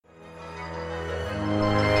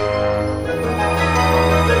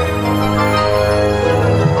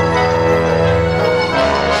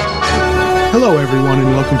Hello, everyone, and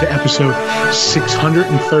welcome to episode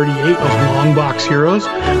 638 of Longbox Heroes,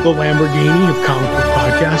 the Lamborghini of comic book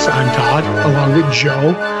podcasts. I'm Todd, along with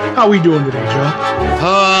Joe. How are we doing today,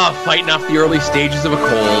 Joe? Fighting off the early stages of a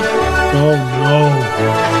cold. Oh,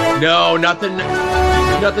 no. No,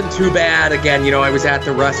 nothing too bad. Again, I was at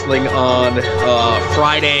the wrestling on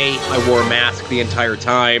Friday. I wore a mask the entire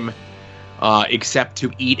time, except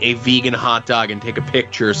to eat a vegan hot dog and take a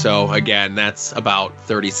picture. So, again, that's about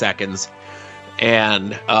 30 seconds.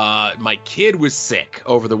 And my kid was sick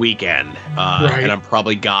over the weekend, right. And I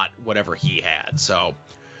probably got whatever he had. So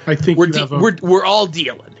I think we're all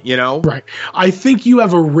dealing, Right. I think you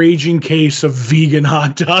have a raging case of vegan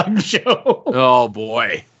hot dog, Joe. Oh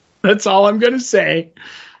boy, that's all I'm gonna say.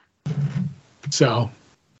 So.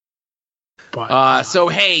 But, so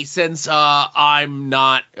hey, since I'm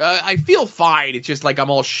not, I feel fine. It's just like I'm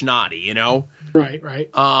all snotty, Right.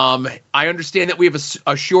 I understand that we have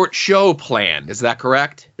a short show planned. Is that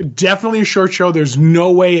correct? Definitely a short show. There's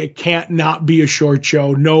no way it can't not be a short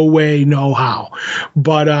show. No way, no how.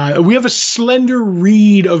 But we have a slender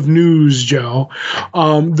read of news, Joe.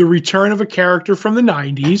 The return of a character from the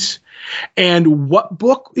 90s. And what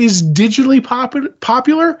book is digitally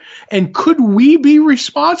popular? And could we be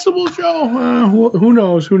responsible, Joe? Who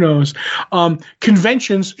knows?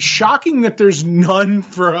 Conventions, shocking that there's none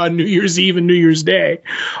for New Year's Eve and New Year's Day.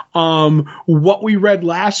 What we read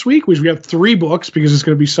last week was we have 3 books because it's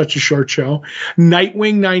going to be such a short show.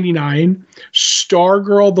 Nightwing 99,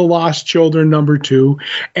 Stargirl The Lost Children #2,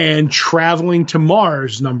 and Traveling to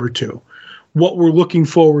Mars #2. What we're looking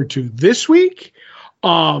forward to this week,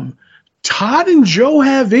 Todd and Joe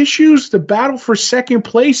have issues. The battle for second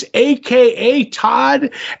place, a.k.a.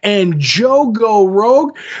 Todd and Joe go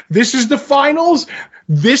rogue. This is the finals.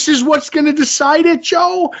 This is what's going to decide it,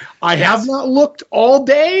 Joe. I have not looked all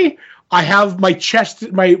day. I have my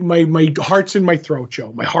chest, my heart's in my throat,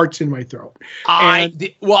 Joe. My heart's in my throat. I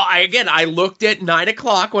looked at 9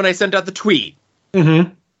 o'clock when I sent out the tweet.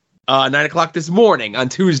 9 o'clock this morning on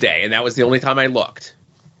Tuesday, and that was the only time I looked.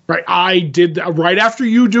 Right, I did right after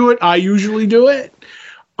you do it. I usually do it.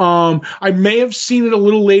 I may have seen it a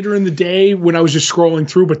little later in the day when I was just scrolling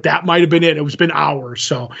through, but that might have been it. It's been hours.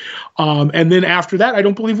 So, and then after that, I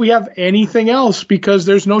don't believe we have anything else because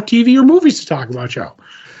there's no TV or movies to talk about, Joe.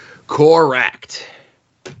 Correct.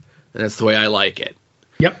 That's the way I like it.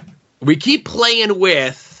 Yep. We keep playing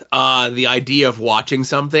with the idea of watching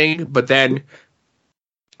something, but then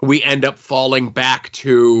we end up falling back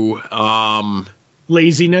to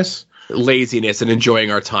laziness and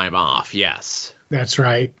enjoying our time off. Yes, that's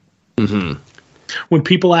right. Mm-hmm. When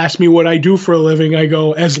people ask me what I do for a living, I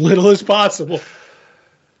go as little as possible.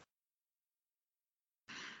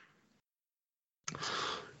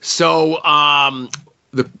 So,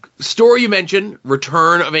 the story you mentioned,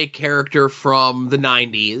 return of a character from the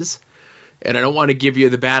 90s. And I don't want to give you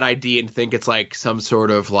the bad idea and think it's like some sort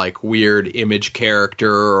of like weird Image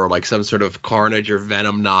character or like some sort of Carnage or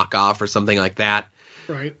Venom knockoff or something like that.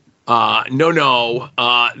 Right. No.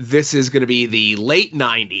 This is going to be the late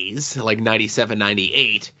 90s, like 97,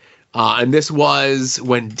 98. And this was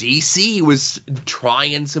when DC was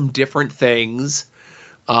trying some different things.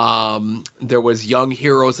 There was Young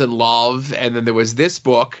Heroes in Love, and then there was this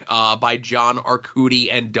book by John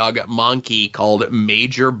Arcudi and Doug Mahnke called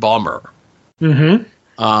Major Bummer. Mm-hmm.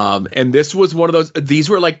 And this was one of those. These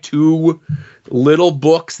were like 2 little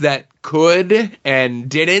books that could and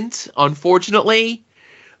didn't, unfortunately.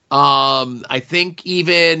 I think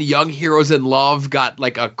even Young Heroes in Love got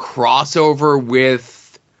like a crossover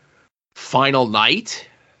with Final Night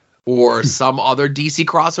or some other DC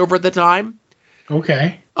crossover at the time.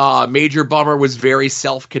 Okay. Major Bummer was very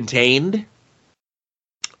self-contained.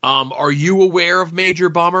 Are you aware of Major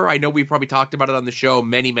Bummer? I know we probably talked about it on the show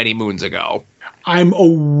many, many moons ago. I'm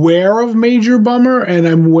aware of Major Bummer, and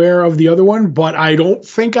I'm aware of the other one, but I don't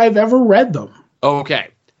think I've ever read them. Okay.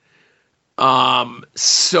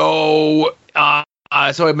 So I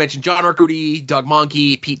mentioned John Arcudi, Doug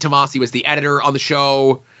Mahnke, Pete Tomasi was the editor on the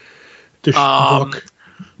show. The book.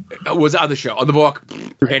 Was on the show, on the book.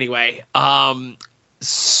 Right. Anyway,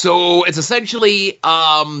 so it's essentially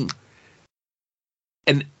an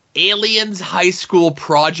aliens high school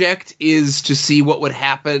project is to see what would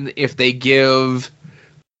happen if they give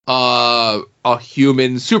a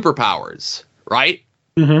human superpowers, right?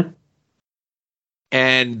 Mm-hmm.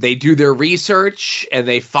 And they do their research, and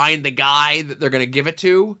they find the guy that they're going to give it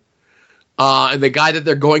to. And the guy that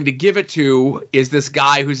they're going to give it to is this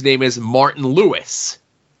guy whose name is Martin Lewis.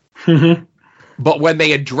 Mm-hmm. But when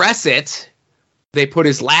they address it, they put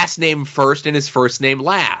his last name first and his first name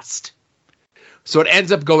last. So it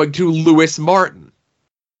ends up going to Lewis Martin.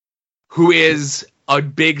 who is a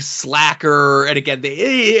big slacker. And again,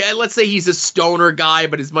 let's say he's a stoner guy,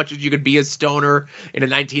 but as much as you could be a stoner in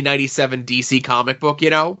a 1997 DC comic book, you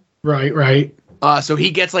know? Right. So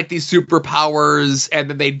he gets like these superpowers, and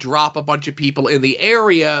then they drop a bunch of people in the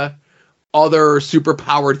area, other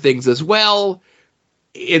superpowered things as well.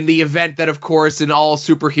 In the event that, of course, in all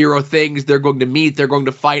superhero things, they're going to meet, they're going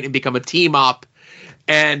to fight and become a team up.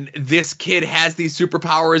 And this kid has these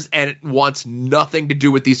superpowers and it wants nothing to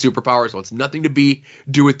do with these superpowers, wants nothing to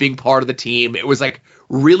do with being part of the team. It was like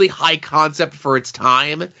really high concept for its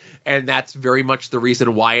time, and that's very much the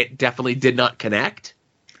reason why it definitely did not connect.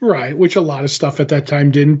 Right, which a lot of stuff at that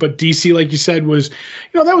time didn't. But DC, like you said, was,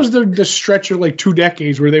 that was the stretch of like 2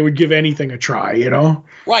 decades where they would give anything a try,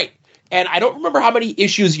 Right. And I don't remember how many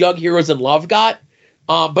issues Young Heroes in Love got,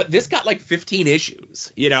 but this got like 15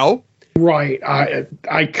 issues, Right.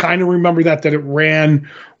 I kind of remember that it ran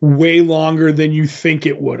way longer than you think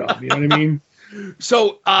it would have. You know what I mean?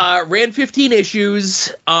 So ran 15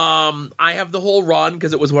 issues. I have the whole run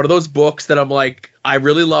because it was one of those books that I'm like, I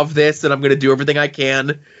really love this, and I'm going to do everything I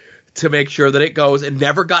can to make sure that it goes, and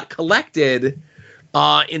never got collected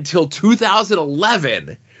until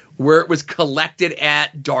 2011, where it was collected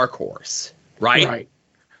at Dark Horse, right? Right.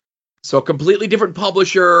 So a completely different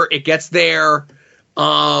publisher. It gets there.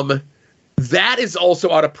 That is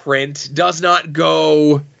also out of print. Does not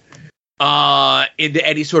go into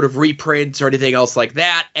any sort of reprints or anything else like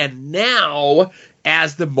that. And now,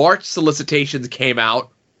 as the March solicitations came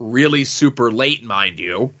out, really super late, mind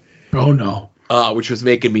you. Oh, no. Which was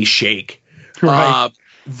making me shake. Right.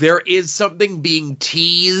 There is something being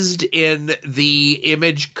teased in the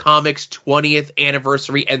Image Comics 20th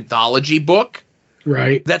anniversary anthology book.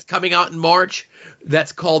 Right. That's coming out in March.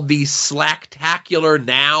 That's called The Slacktacular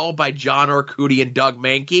Now by John Arcudi and Doug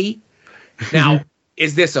Mahnke. Now,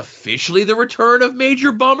 is this officially the return of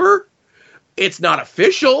Major Bummer? It's not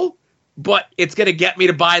official, but it's going to get me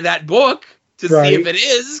to buy that book to see if it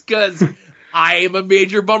is, because I am a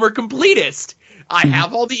Major Bummer completist. I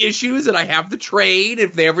have all the issues, and I have the trade.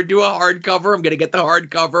 If they ever do a hardcover, I'm going to get the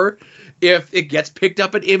hardcover. If it gets picked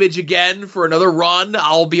up at Image again for another run,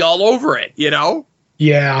 I'll be all over it,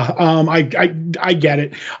 Yeah, I get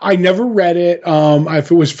it. I never read it.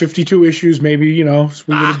 If it was 52 issues, maybe, we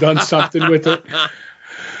would have done something with it.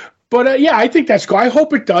 But yeah, I think that's cool. I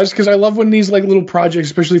hope it does, because I love when these like little projects,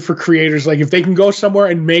 especially for creators, like if they can go somewhere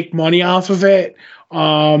and make money off of it,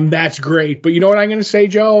 that's great. But you know what I'm going to say,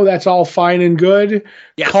 Joe? That's all fine and good.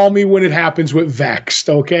 Yeah. Call me when it happens with Vexed,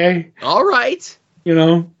 okay? All right.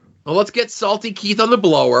 Well, let's get Salty Keith on the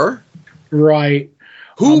blower. Right.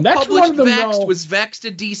 Who published Vexed? Was Vexed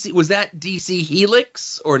a DC? Was that DC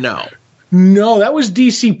Helix or no? No, that was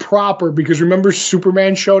DC proper, because remember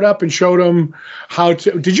Superman showed up and showed him how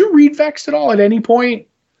to... Did you read Vexed at all at any point?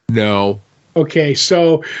 No. Okay,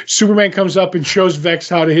 so Superman comes up and shows Vex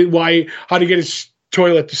how to get his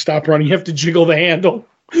toilet to stop running. You have to jiggle the handle.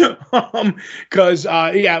 Because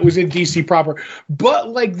it was in DC proper. But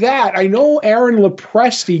like that, I know Aaron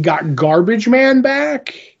Lopresti got Garbage Man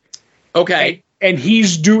back. Okay. And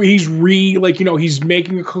he's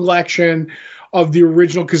making a collection of the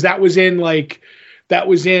original, because that was in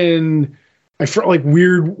I felt like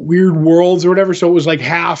weird worlds or whatever. So it was like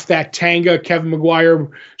half that Tanga Kevin Maguire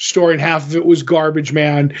story and half of it was Garbage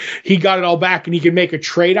Man. He got it all back and he could make a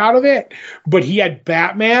trade out of it, but he had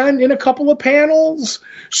Batman in a couple of panels.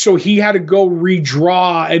 So he had to go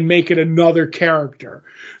redraw and make it another character.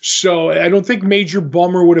 So I don't think Major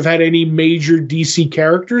Bummer would have had any major DC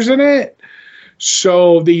characters in it,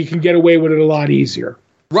 so that you can get away with it a lot easier.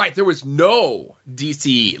 Right. There was no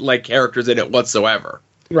DC like characters in it whatsoever.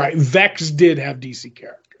 Right. Vex did have DC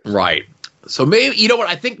characters. Right. So maybe, you know what?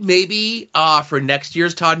 I think maybe for next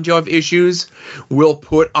year's Todd and Joe Have Issues, we'll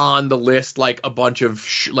put on the list like a bunch of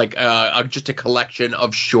just a collection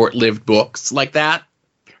of short-lived books like that.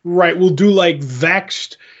 Right. We'll do like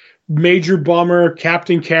Vexed, Major Bummer,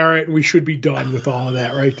 Captain Carrot, and we should be done with all of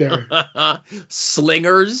that right there.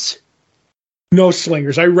 Slingers. No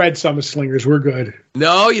Slingers. I read some of Slingers. We're good.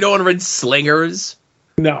 No, you don't want to read Slingers?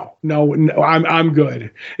 No, I'm good.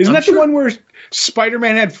 Isn't that the one where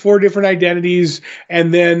Spider-Man had 4 different identities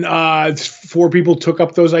and then 4 people took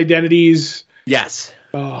up those identities? Yes.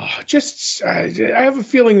 I have a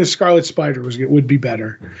feeling the Scarlet Spider would be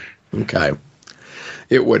better. Okay.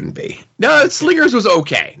 It wouldn't be. No, Slingers was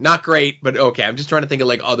okay. Not great, but okay. I'm just trying to think of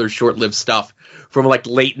like other short-lived stuff from like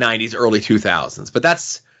late 90s, early 2000s. But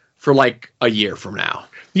that's for like a year from now.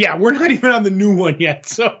 Yeah, we're not even on the new one yet,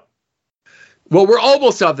 so... Well, we're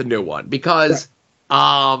almost on the new one because,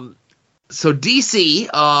 so DC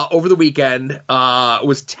over the weekend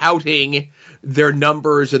was touting their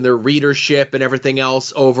numbers and their readership and everything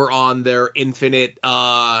else over on their Infinite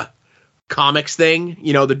Comics thing,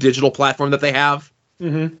 the digital platform that they have.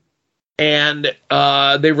 Mm-hmm. And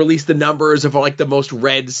they released the numbers of like the most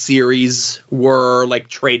read series were like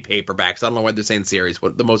trade paperbacks. I don't know why they're saying series,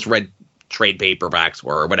 what the most read trade paperbacks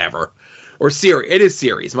were or whatever. Or series. It is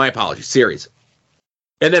series. My apologies. Series.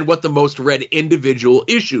 And then what the most read individual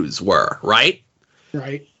issues were, right?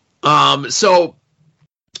 Right. So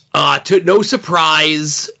to no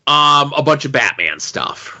surprise, a bunch of Batman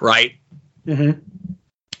stuff, right? Mm-hmm.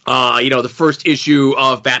 The first issue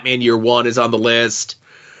of Batman Year One is on the list.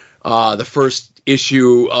 The first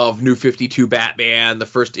issue of New 52 Batman, the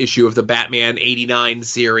first issue of the Batman 89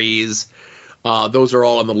 series. Those are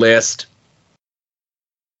all on the list.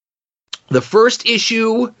 The first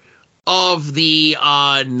issue of the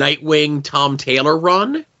Nightwing Tom Taylor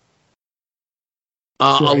run,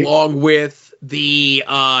 right. along with the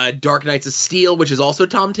Dark Knights of Steel, which is also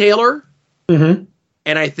Tom Taylor. Mm-hmm.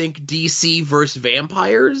 And I think DC versus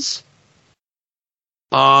Vampires.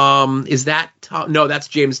 Is that Tom? No, that's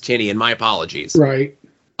James Tynion. My apologies. Right.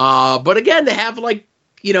 But again, to have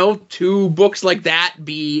two books like that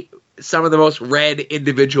be some of the most read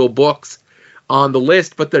individual books on the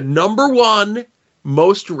list, but the number one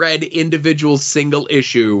most read individual single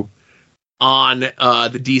issue on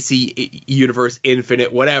the DC Universe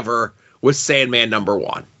Infinite whatever was Sandman number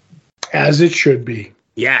one. As it should be.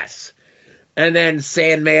 Yes. And then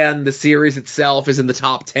Sandman, the series itself, is in the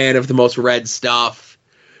top 10 of the most read stuff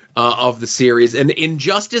of the series. And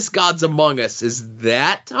Injustice Gods Among Us, is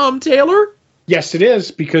that Tom Taylor? Yes, it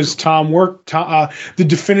is, because Tom worked, the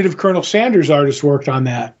definitive Colonel Sanders artist worked on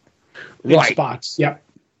that in spots. Yep.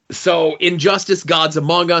 So Injustice Gods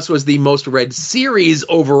Among Us was the most read series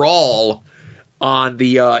overall on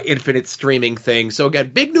the Infinite streaming thing. So again,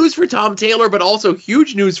 big news for Tom Taylor, but also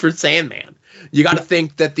huge news for Sandman. You got to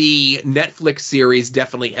think that the Netflix series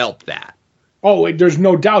definitely helped that. Oh, there's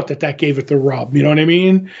no doubt that gave it the rub. You know what I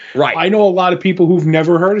mean? Right. I know a lot of people who've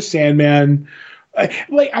never heard of Sandman.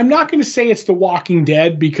 I'm not going to say it's The Walking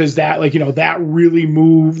Dead, because that really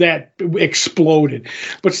moved, that exploded.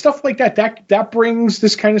 But stuff like that brings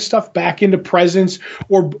this kind of stuff back into presence,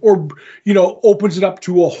 or opens it up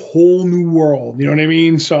to a whole new world. You know what I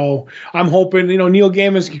mean? So I'm hoping Neil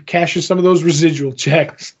Gaiman cashes some of those residual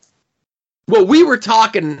checks. Well, we were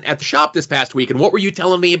talking at the shop this past week, and what were you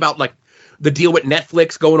telling me about the deal with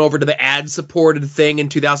Netflix going over to the ad-supported thing in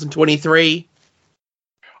 2023?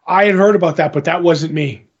 I had heard about that, but that wasn't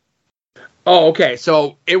me. Oh, okay.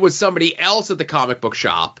 So it was somebody else at the comic book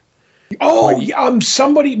shop. Oh,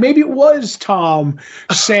 somebody, maybe it was Tom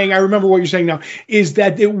saying, I remember what you're saying now, is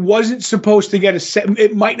that it wasn't supposed to get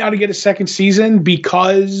it might not get a second season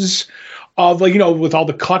because of with all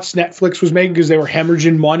the cuts Netflix was making, because they were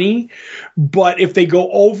hemorrhaging money. But if they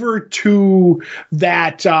go over to the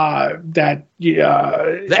ad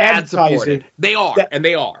supported, they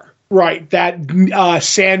are. Right, that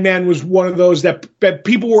Sandman was one of those that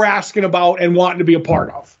people were asking about and wanting to be a part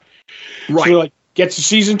of. Right. So gets to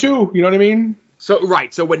season 2, you know what I mean? So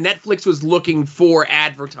when Netflix was looking for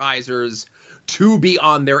advertisers to be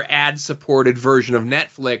on their ad-supported version of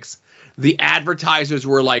Netflix, the advertisers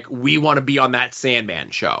were like, we want to be on that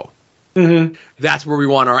Sandman show. Mm-hmm. That's where we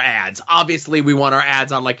want our ads. Obviously, we want our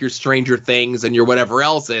ads on your Stranger Things and your whatever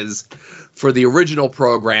else is for the original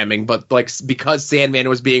programming. But because Sandman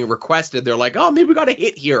was being requested, they're like, oh, maybe we got a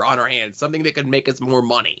hit here on our hands, something that could make us more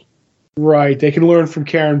money. Right. They can learn from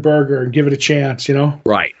Karen Berger and give it a chance,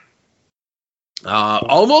 Right.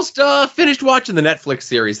 Almost finished watching the Netflix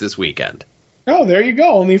series this weekend. Oh, there you go.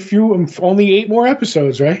 Only 8 more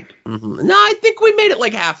episodes, right? Mm-hmm. No, I think we made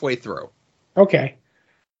it halfway through. Okay.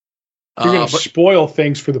 You're going to spoil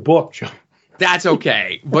things for the book, Joe. That's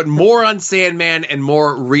okay. But more on Sandman and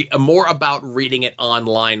more about reading it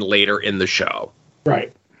online later in the show.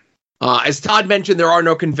 Right. As Todd mentioned, there are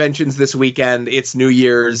no conventions this weekend. It's New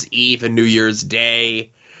Year's Eve and New Year's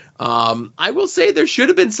Day. I will say there should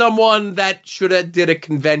have been someone that should have did a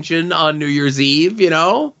convention on New Year's Eve,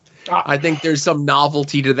 I think there's some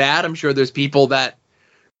novelty to that. I'm sure there's people that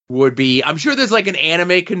would be... I'm sure there's an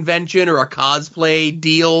anime convention or a cosplay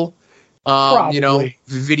deal.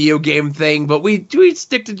 Video game thing, but we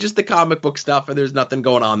stick to just the comic book stuff, and there's nothing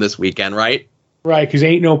going on this weekend, right? Right, because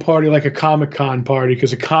ain't no party like a Comic-Con party,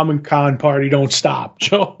 because a Comic-Con party don't stop,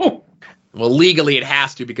 Joe. Well, legally it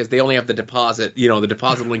has to, because they only have the deposit. The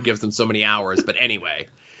deposit only gives them so many hours, but anyway.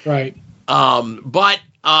 Right. But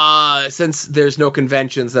since there's no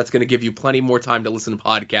conventions, that's going to give you plenty more time to listen to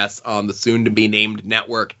podcasts on the soon-to-be-named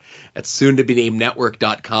network at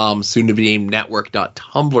soon-to-be-named-network.com,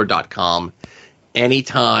 soon-to-be-named-network.tumblr.com,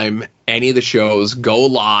 anytime, any of the shows go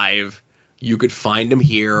live, you could find them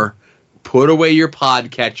here. Put away your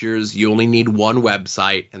podcatchers. You only need one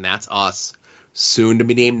website, and that's us,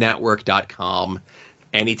 soon-to-be-named-network.com.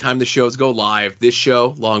 Anytime the shows go live, this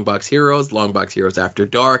show, Longbox Heroes After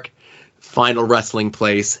Dark, Final Wrestling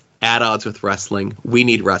Place, At Odds with Wrestling, We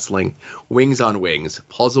Need Wrestling, Wings on Wings,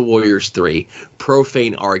 Puzzle Warriors 3,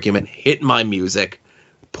 Profane Argument, Hit My Music,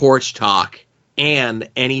 Porch Talk, and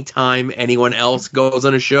anytime anyone else goes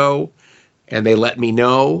on a show and they let me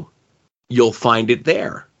know, you'll find it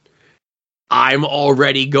there. I'm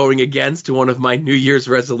already going against one of my New Year's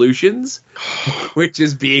resolutions, which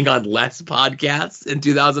is being on less podcasts in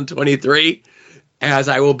 2023, as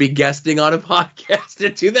I will be guesting on a podcast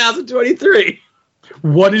in 2023.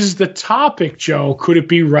 What is the topic, Joe? Could it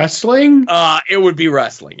be wrestling? It would be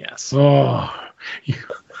wrestling, yes. Oh,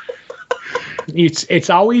 it's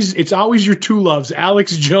always your two loves,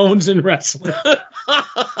 Alex Jones and wrestling.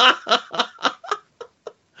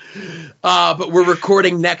 But we're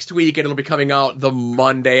recording next week, and it'll be coming out the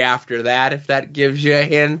Monday after that, if that gives you a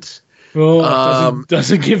hint. Oh,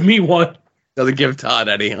 doesn't give me one. Doesn't give Todd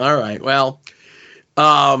any. All right, well.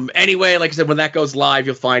 Anyway, like I said, when that goes live,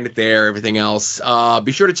 you'll find it there, everything else.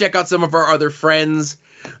 Be sure to check out some of our other friends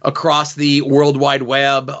across the World Wide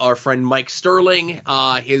Web. Our friend Mike Sterling,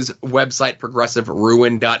 his website,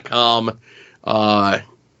 progressiveruin.com.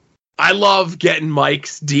 I love getting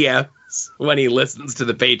Mike's DMs when he listens to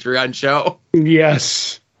the Patreon show.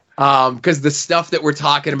 Yes. Because the stuff that we're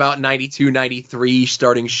talking about, 92, 93,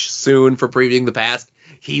 starting soon for Previewing the Past,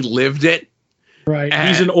 he lived it. Right.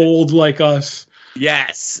 He's an old like us.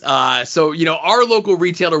 Yes. So, our local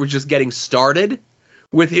retailer was just getting started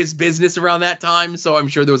with his business around that time, so I'm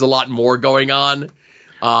sure there was a lot more going on.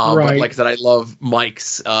 Right. But like I said, I love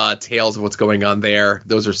Mike's tales of what's going on there.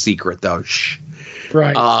 Those are secret, though. Shh.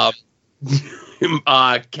 Right.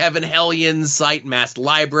 Kevin Hellion's site, Mass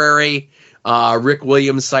Library. Rick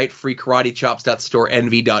Williams' site,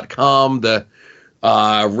 freeKarateChops.storeenvy.com. The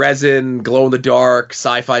resin, glow-in-the-dark,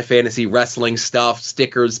 sci-fi fantasy wrestling stuff,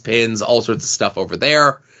 stickers, pins, all sorts of stuff over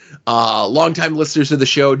there. Longtime listeners of the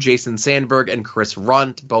show, Jason Sandberg and Chris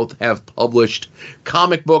Runt, both have published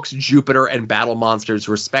comic books, Jupiter and Battle Monsters,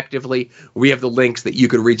 respectively. We have the links that you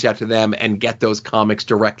could reach out to them and get those comics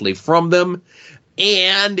directly from them.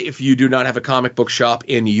 And if you do not have a comic book shop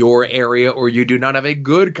in your area, or you do not have a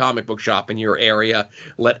good comic book shop in your area,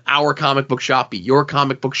 let our comic book shop be your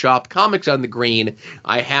comic book shop. Comics on the Green.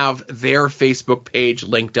 I have their Facebook page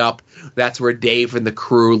linked up. That's where Dave and the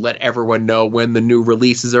crew let everyone know when the new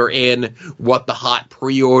releases are in, what the hot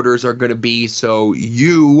pre-orders are going to be, so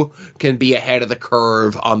you can be ahead of the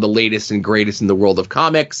curve on the latest and greatest in the world of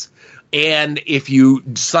comics. And if you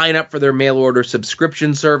sign up for their mail order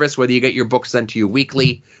subscription service, whether you get your books sent to you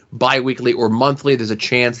weekly, bi-weekly, or monthly, there's a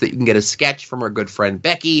chance that you can get a sketch from our good friend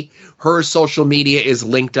Becky. Her social media is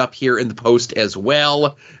linked up here in the post as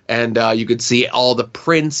well. And you can see all the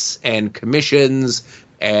prints and commissions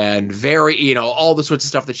and all the sorts of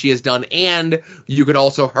stuff that she has done. And you could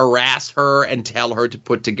also harass her and tell her to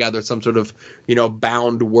put together some sort of,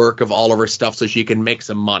 bound work of all of her stuff so she can make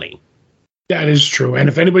some money. That is true. And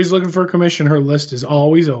if anybody's looking for a commission, her list is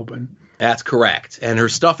always open. That's correct. And her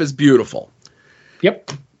stuff is beautiful.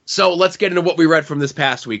 Yep. So let's get into what we read from this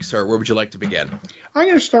past week, sir. Where would you like to begin? I'm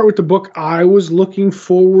going to start with the book I was looking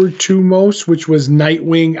forward to most, which was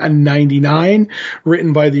Nightwing 99,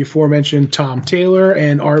 written by the aforementioned Tom Taylor,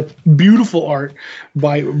 and beautiful art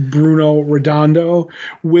by Bruno Redondo.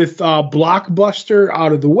 With Blockbuster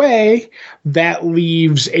out of the way, that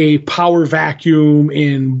leaves a power vacuum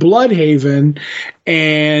in Bloodhaven,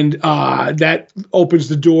 and that opens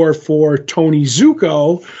the door for Tony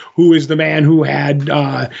Zuko, who is the man who had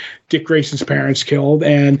Dick Grayson's parents killed,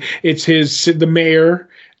 and it's the mayor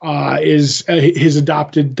is his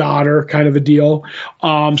adopted daughter, kind of a deal.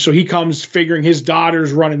 So he comes figuring his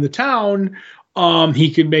daughter's running the town.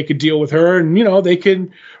 He can make a deal with her, and they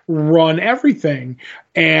can run everything.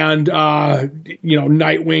 And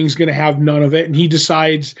Nightwing's going to have none of it, and he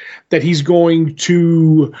decides that he's going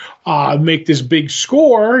to make this big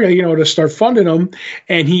score, to start funding them.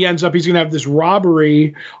 And he's going to have this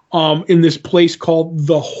robbery in this place called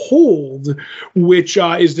The Hold, which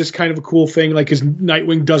is this kind of a cool thing. Like, his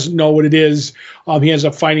Nightwing doesn't know what it is. He ends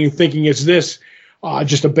up thinking it's this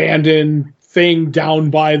just abandoned thing down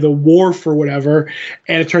by the wharf or whatever,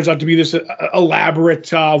 and it turns out to be this elaborate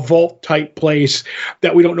vault type place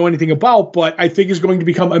that we don't know anything about, but I think is going to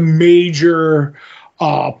become a major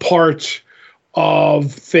part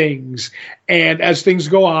of things. And as things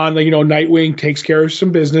go on, Nightwing takes care of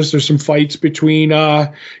some business. There's some fights between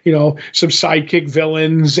some sidekick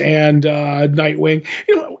villains and Nightwing.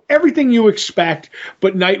 everything you expect.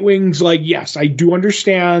 But Nightwing's like, yes, I do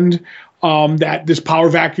understand that this power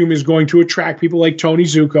vacuum is going to attract people like Tony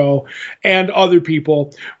Zuko and other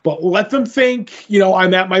people, but let them think,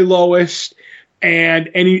 I'm at my lowest. And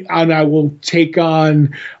I will take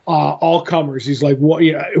on all comers. He's like, well,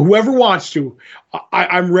 whoever wants to,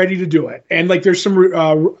 I'm ready to do it. And like, there's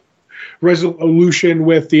some resolution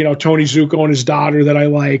with Tony Zuko and his daughter that I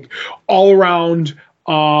like. All around.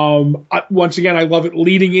 Once again, I love it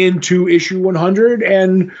leading into issue 100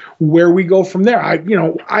 and where we go from there. I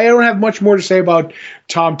don't have much more to say about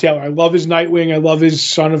Tom Taylor. I love his Nightwing. I love his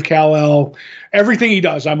Son of Kal-El. Everything he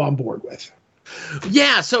does, I'm on board with.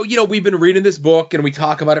 Yeah, so, we've been reading this book, and we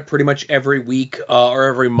talk about it pretty much every week or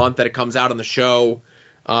every month that it comes out on the show.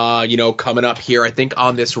 Coming up here, I think,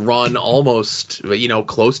 on this run almost,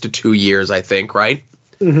 close to 2 years, I think, right?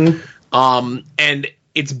 Mm-hmm. And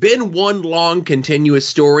it's been one long, continuous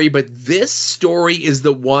story, but this story is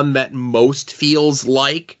the one that most feels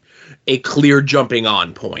like a clear jumping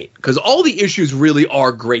on point, because all the issues really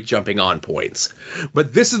are great jumping on points,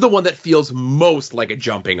 but this is the one that feels most like a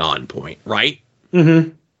jumping on point, right?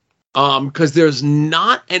 Mm-hmm. Because there's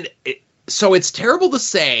not, so it's terrible to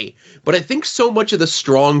say, but I think so much of the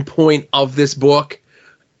strong point of this book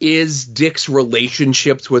is Dick's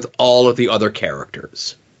relationships with all of the other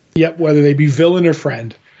characters. Yep, whether they be villain or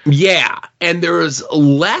friend. Yeah, and there's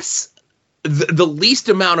the least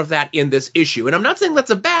amount of that in this issue. And I'm not saying that's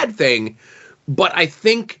a bad thing, but I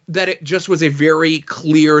think that it just was a very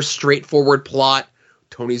clear, straightforward plot.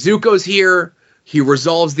 Tony Zuko's here. He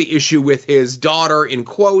resolves the issue with his daughter, in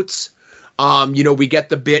quotes. We get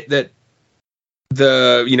the bit that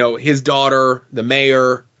his daughter, the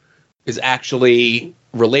mayor, is actually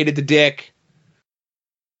related to Dick.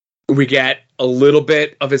 We get a little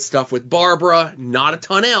bit of his stuff with Barbara, not a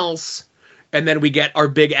ton else. And then we get our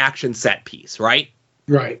big action set piece, right?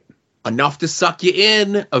 Right. Enough to suck you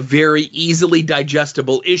in, a very easily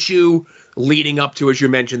digestible issue leading up to, as you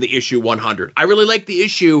mentioned, the issue 100. I really like the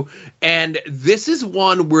issue, and this is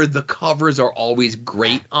one where the covers are always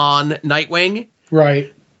great on Nightwing.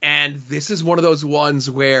 Right. And this is one of those ones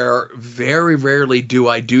where very rarely do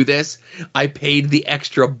I do this. I paid the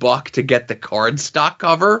extra $1 to get the cardstock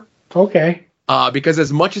cover. Okay. Because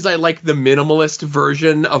as much as I like the minimalist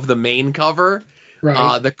version of the main cover,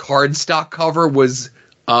 right. The cardstock cover was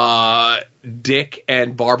Dick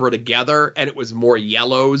and Barbara together, and it was more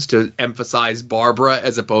yellows to emphasize Barbara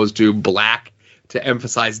as opposed to black to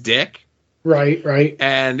emphasize Dick. Right, right.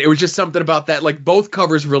 And it was just something about that. Like, both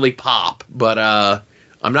covers really pop, but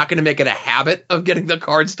I'm not going to make it a habit of getting the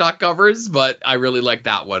cardstock covers, but I really like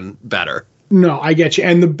that one better. No, I get you.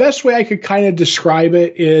 And the best way I could kind of describe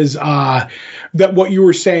it is that what you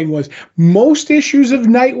were saying was most issues of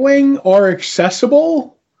Nightwing are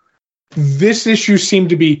accessible. This issue seemed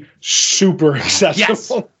to be super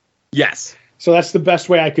accessible. Yes. So that's the best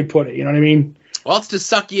way I could put it. You know what I mean? Well, it's to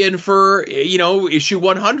suck you in for, issue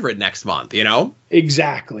 100 next month,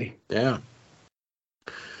 Exactly. Yeah.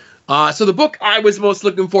 So the book I was most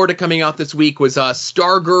looking forward to coming out this week was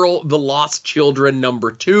Stargirl, The Lost Children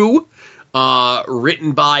 #2.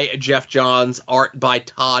 Written by Jeff Johns, art by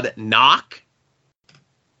Todd Knock.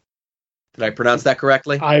 Did I pronounce that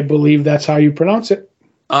correctly? I believe that's how you pronounce it.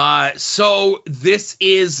 So this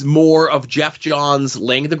is more of Jeff Johns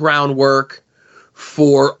laying the groundwork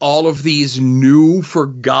for all of these new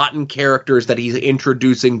forgotten characters that he's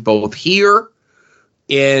introducing both here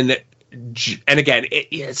and again,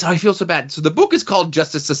 so I feel so bad. So the book is called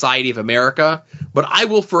Justice Society of America, but I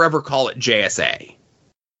will forever call it JSA.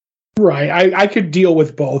 Right. I could deal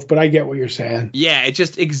with both, but I get what you're saying. Yeah, it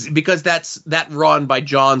just because that run by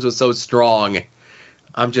Johns was so strong,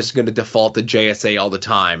 I'm just going to default to JSA all the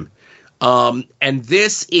time. And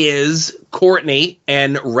this is Courtney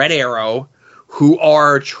and Red Arrow, who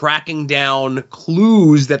are tracking down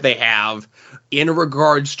clues that they have in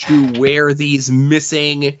regards to where these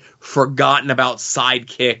missing, forgotten about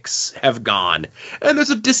sidekicks have gone. And there's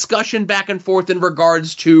a discussion back and forth in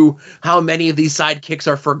regards to how many of these sidekicks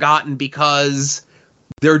are forgotten because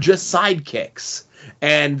they're just sidekicks.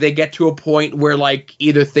 And they get to a point where, like,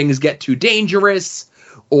 either things get too dangerous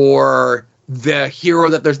or the hero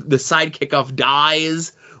that they're the sidekick of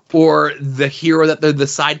dies or the hero that they're the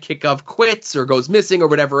sidekick of quits or goes missing or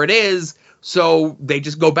whatever it is. So they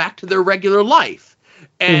just go back to their regular life.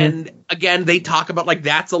 And again, they talk about, like,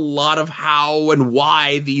 that's a lot of how and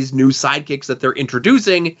why these new sidekicks that they're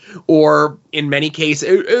introducing, or in many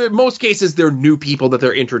cases, most cases, they're new people that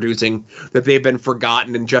they're introducing that they've been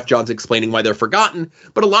forgotten. And Jeff Johns explaining why they're forgotten.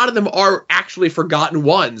 But a lot of them are actually forgotten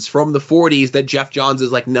ones from the 40s that Jeff Johns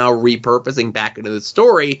is, like, now repurposing back into the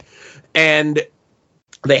story. And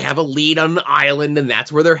They have a lead on the island, and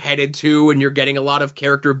that's where they're headed to, and you're getting a lot of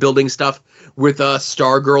character building stuff with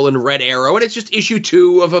Stargirl and Red Arrow, and it's just issue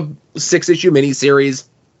 2 of a 6-issue miniseries.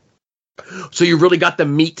 So you really got the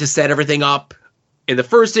meat to set everything up. In the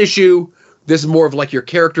first issue, this is more of like your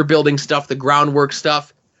character building stuff, the groundwork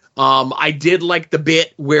stuff. I did like the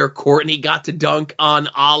bit where Courtney got to dunk on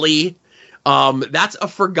Ollie. That's a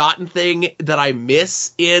forgotten thing that I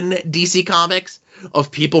miss in DC Comics,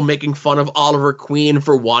 of people making fun of Oliver Queen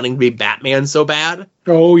for wanting to be Batman so bad.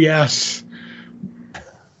 Oh, yes.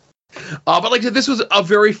 But like I said, this was a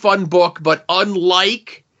very fun book, but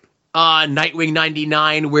unlike Nightwing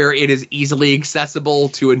 99, where it is easily accessible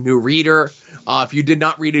to a new reader, if you did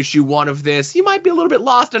not read issue 1 of this, you might be a little bit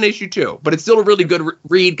lost on issue 2, but it's still a really good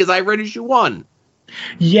read because I read issue 1.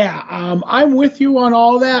 Yeah, I'm with you on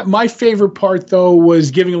all that. My favorite part, though,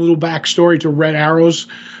 was giving a little backstory to Red Arrow's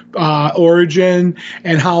origin,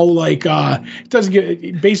 and how like it doesn't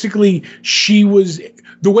get, basically she was,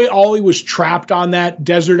 the way Ollie was trapped on that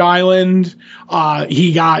desert island,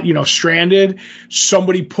 he got, stranded.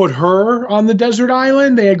 Somebody put her on the desert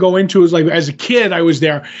island. They go into it, was like, as a kid I was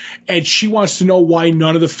there, and she wants to know why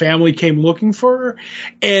none of the family came looking for her.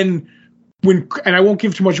 And I won't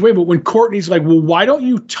give too much away, but when Courtney's like, well, why don't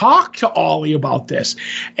you talk to Ollie about this?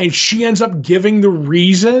 And she ends up giving the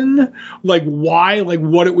reason, like why, like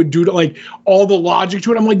what it would do to, like all the logic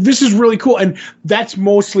to it. I'm like, this is really cool. And that's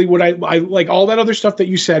mostly what I like, all that other stuff that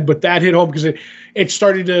you said, but that hit home because it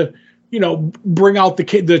started to, bring out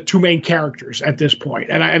the 2 main characters at this point.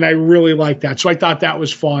 And I really like that. So I thought that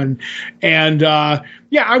was fun. And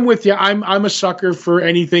yeah, I'm with you. I'm a sucker for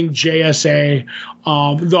anything JSA.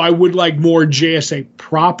 Though I would like more JSA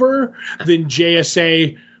proper than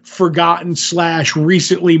JSA forgotten /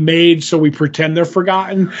 recently made, so we pretend they're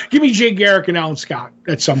forgotten. Give me Jay Garrick and Alan Scott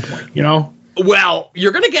at some point, Well,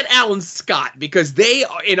 you're going to get Alan Scott because they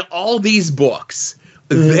are, in all these books,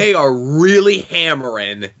 they are really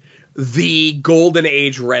hammering the Golden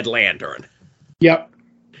Age Red Lantern. Yep.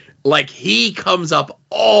 Like, he comes up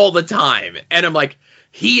all the time, and I'm like,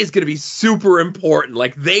 he is going to be super important.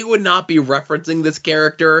 Like, they would not be referencing this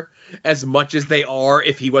character as much as they are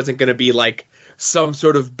if he wasn't going to be, like, some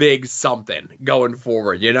sort of big something going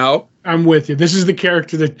forward, I'm with you. This is the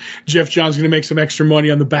character that Jeff John's going to make some extra money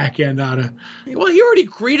on the back end out of. Well, he already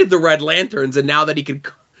created the Red Lanterns, and now that he could...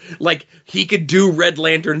 Like, he could do Red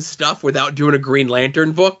Lantern stuff without doing a Green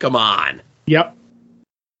Lantern book? Come on. Yep.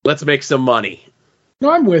 Let's make some money. No,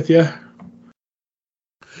 I'm with you.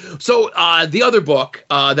 So, the other book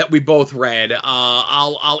that we both read,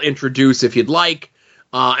 I'll introduce if you'd like,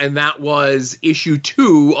 and that was issue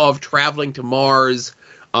 2 of Traveling to Mars,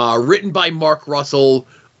 written by Mark Russell,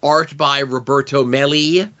 art by Roberto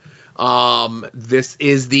Melli. This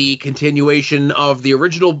is the continuation of the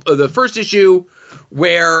original, the first issue,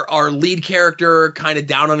 where our lead character, kind of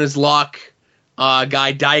down on his luck,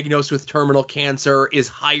 guy diagnosed with terminal cancer, is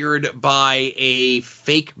hired by a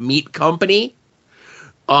fake meat company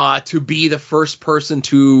to be the first person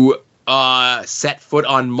to set foot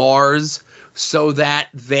on Mars, so that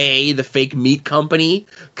they, the fake meat company,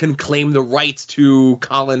 can claim the rights to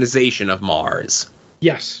colonization of Mars.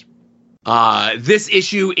 Yes. This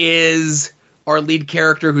issue is our lead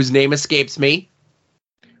character, whose name escapes me.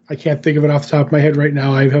 I can't think of it off the top of my head right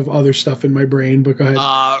now. I have other stuff in my brain, but go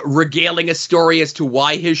ahead. Regaling a story as to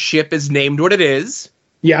why his ship is named what it is.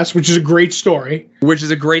 Yes, which is a great story. Which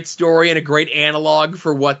is a great story and a great analog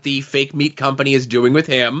for what the fake meat company is doing with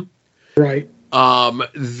him. Right.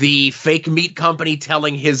 The fake meat company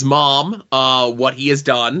telling his mom what he has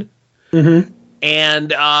done. Mm-hmm.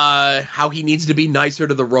 And how he needs to be nicer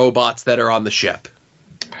to the robots that are on the ship.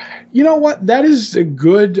 You know what? That is a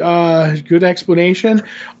good explanation.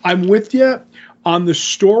 I'm with you on the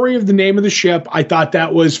story of the name of the ship. I thought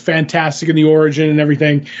that was fantastic in the origin and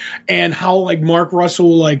everything, and how like Mark Russell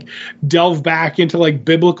will like delve back into like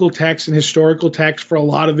biblical text and historical text for a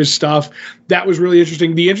lot of his stuff. That was really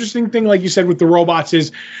interesting. The interesting thing, like you said, with the robots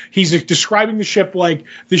is he's describing the ship like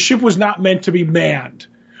the ship was not meant to be manned.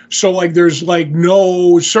 So like there's like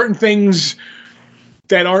no certain things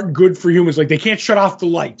that aren't good for humans. Like they can't shut off the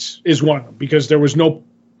lights is one of them because there was no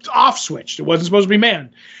off switch. It wasn't supposed to be manned.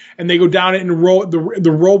 And they go down it and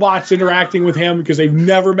the robots interacting with him because they've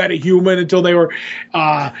never met a human until they were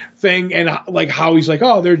thing. And like how he's like,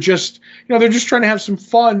 oh, they're just trying to have some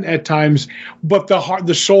fun at times. But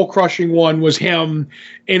the soul crushing one was him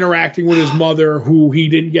interacting with his mother, who he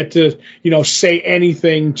didn't get to, say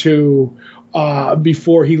anything to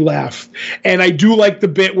before he left. And I do like the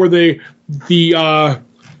bit where the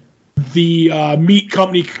meat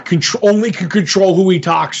company only can control who he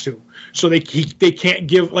talks to. So they can't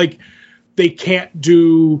give like they can't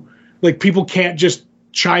do, like, people can't just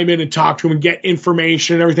chime in and talk to him and get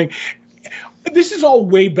information and everything. This is all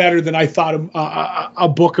way better than I thought a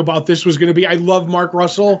book about this was going to be. I love Mark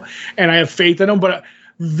Russell and I have faith in him, but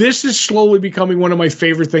this is slowly becoming one of my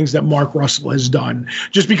favorite things that Mark Russell has done,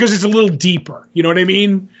 just because it's a little deeper. You know what I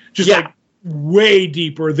mean? Just like way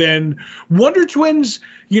deeper than Wonder Twins,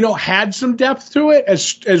 had some depth to it,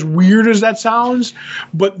 as weird as that sounds.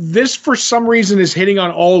 But this, for some reason, is hitting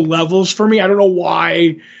on all levels for me. I don't know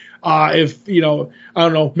why. I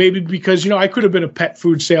don't know, maybe because, I could have been a pet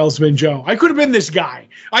food salesman, Joe. I could have been this guy.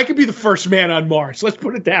 I could be the first man on Mars. Let's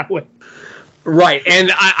put it that way. Right.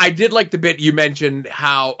 And I did like the bit you mentioned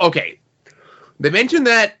how, they mentioned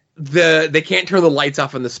that they can't turn the lights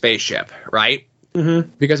off on the spaceship, right?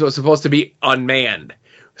 Mm-hmm. Because it was supposed to be unmanned.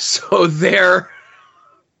 So their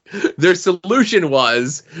solution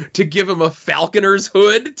was to give him a falconer's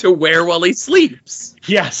hood to wear while he sleeps.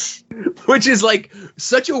 Yes. Which is like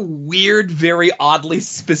such a weird, very oddly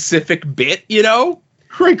specific bit,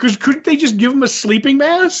 Right, because couldn't they just give him a sleeping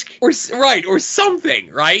mask? Or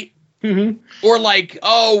something, right? Mm-hmm. Or like,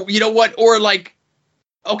 oh, you know what? Or like,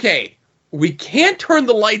 okay, we can't turn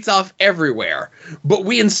the lights off everywhere, but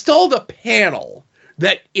we installed a panel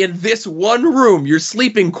that in this one room, your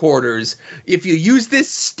sleeping quarters, if you use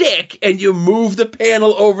this stick and you move the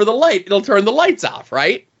panel over the light, it'll turn the lights off,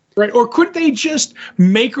 right? Right. Or could they just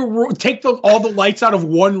make a room, take all the lights out of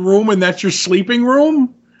one room, and that's your sleeping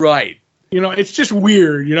room? Right. It's just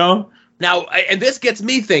weird, Now, and this gets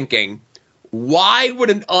me thinking, why would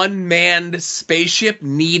an unmanned spaceship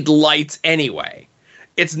need lights anyway?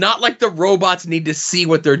 It's not like the robots need to see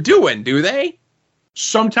what they're doing, do they?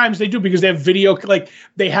 Sometimes they do, because they have video, like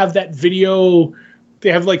they have that video,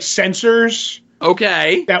 they have like sensors.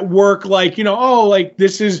 Okay. That work like, like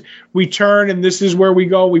this is, we turn and this is where we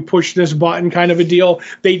go. We push this button kind of a deal.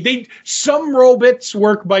 Some robots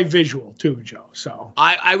work by visual too, Joe. So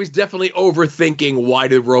I was definitely overthinking, why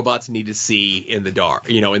do robots need to see in the dark,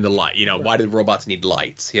 in the light, right. Why do robots need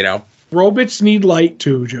lights, Robots need light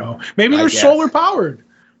too, Joe. Maybe they're solar powered.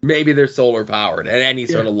 Maybe they're solar powered, and any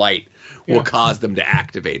sort of light will cause them to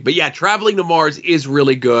activate. But Traveling to Mars is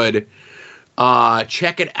really good.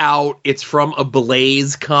 Check it out. It's from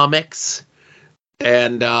Ablaze Comics.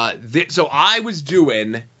 And so I was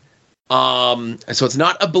doing, so it's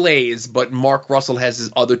not Ablaze, but Mark Russell has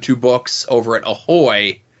his other two books over at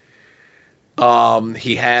Ahoy.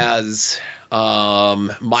 He has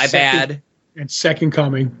My Bad. And Second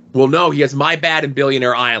Coming. Well, no, he has My Bad and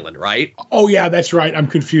Billionaire Island, right? Oh, yeah, that's right. I'm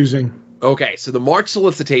confusing. Okay, so the March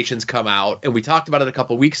solicitations come out, and we talked about it a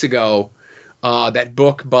couple weeks ago. That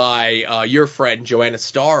book by your friend Joanna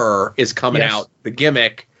Starrer is coming out. The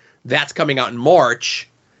Gimmick, that's coming out in March,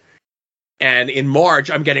 and in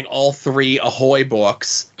March I'm getting all three Ahoy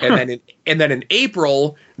books, and then in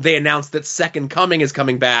April they announced that Second Coming is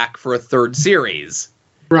coming back for a third series.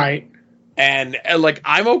 Right, and like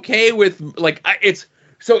I'm okay with like it's.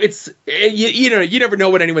 So it's you never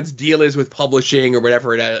know what anyone's deal is with publishing or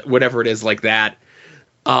whatever it is like that.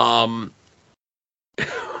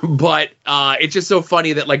 But it's just so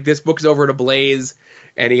funny that like this book's over at Ablaze,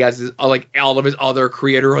 and he has his, like all of his other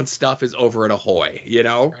creator-owned stuff is over at Ahoy.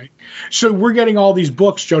 Right. So we're getting all these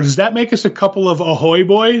books, Joe. Does that make us a couple of Ahoy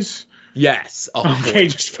boys? Yes. Okay,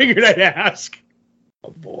 just figured I'd ask.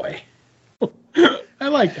 Oh boy. I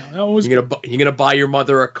like that. You're gonna buy your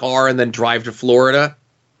mother a car and then drive to Florida?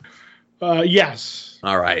 Yes.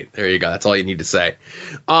 All right, there you go. That's all you need to say.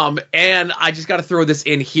 And I just got to throw this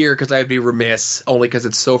in here because I'd be remiss, only because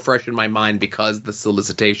it's so fresh in my mind because the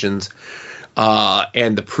solicitations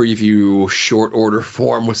and the preview short order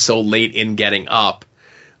form was so late in getting up.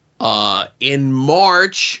 In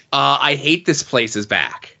March, I Hate This Place is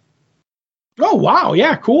back. Oh, wow.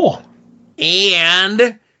 Yeah, cool.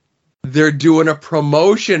 And they're doing a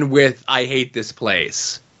promotion with I Hate This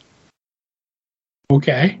Place.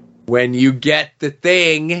 Okay. When you get the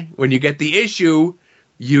issue,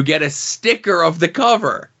 you get a sticker of the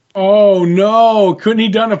cover. Oh, no. Couldn't he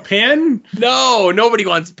done a pin? No, nobody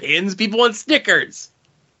wants pins. People want stickers.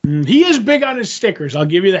 He is big on his stickers. I'll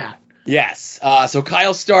give you that. Yes. So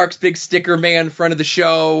Kyle Stark's big sticker man, friend of the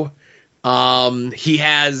show. He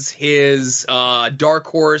has his Dark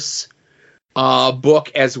Horse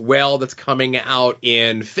book as well that's coming out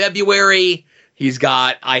in February. He's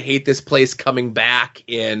got I Hate This Place coming back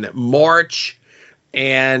in March.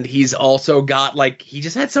 And he's also got, like, he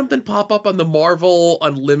just had something pop up on the Marvel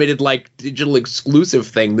Unlimited, like, digital exclusive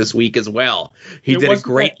thing this week as well. He did a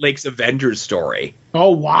Great Lakes Avengers story.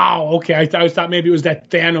 Oh, wow. Okay. I thought maybe it was that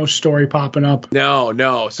Thanos story popping up.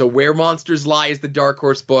 No. So Where Monsters Lie is the Dark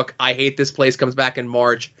Horse book. I Hate This Place comes back in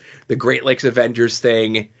March. The Great Lakes Avengers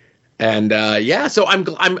thing. And, so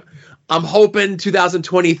I'm hoping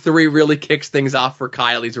 2023 really kicks things off for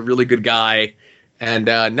Kyle. He's a really good guy. And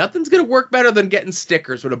nothing's going to work better than getting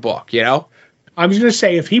stickers with a book, you know? I was going to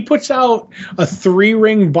say, if he puts out a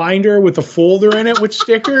 3-ring binder with a folder in it with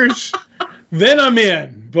stickers, then I'm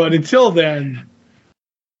in. But until then...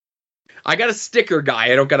 I got a sticker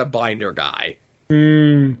guy. I don't got a binder guy.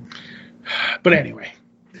 But anyway.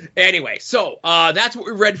 So that's what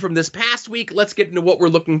we read from this past week. Let's get into what we're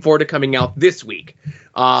looking forward to coming out this week.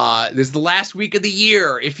 This is the last week of the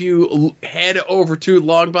year. If you head over to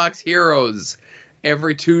Longbox Heroes...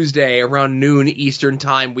 every Tuesday around noon Eastern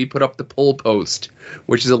time, we put up the pull post,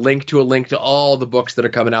 which is a link to all the books that are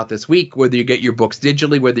coming out this week, whether you get your books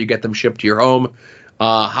digitally, whether you get them shipped to your home.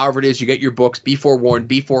 However it is, you get your books, be forewarned,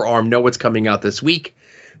 be forearmed, know what's coming out this week.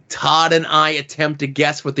 Todd and I attempt to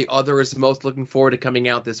guess what the other is most looking forward to coming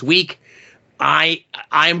out this week.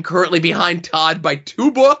 I'm currently behind Todd by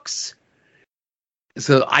 2 books,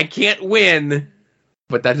 so I can't win,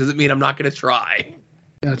 but that doesn't mean I'm not going to try.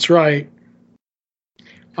 That's right.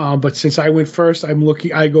 But since I went first,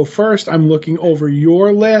 I go first. I'm looking over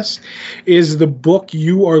your list. Is the book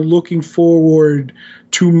you are looking forward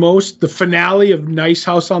to most the finale of Nice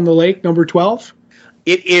House on the Lake, number 12?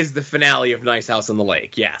 It is the finale of Nice House on the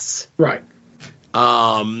Lake, yes. Right.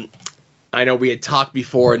 I know we had talked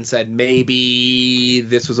before and said maybe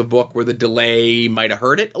this was a book where the delay might have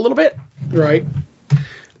hurt it a little bit. Right.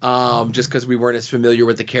 Just because we weren't as familiar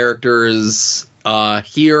with the characters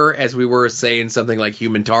here as we were saying something like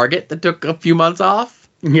Human Target that took a few months off.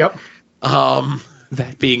 Yep.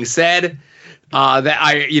 That being said,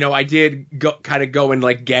 I did go and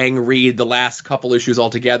like gang read the last couple issues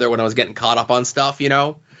altogether when I was getting caught up on stuff, you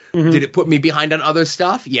know. Mm-hmm. Did it put me behind on other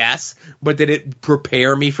stuff? Yes. But did it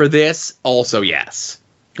prepare me for this? Also, yes.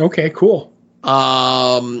 Okay, cool.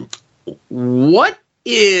 What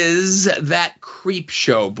is that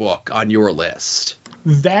Creepshow book on your list?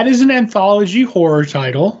 That is an anthology horror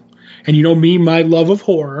title. And you know me, my love of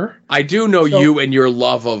horror. I do know you and your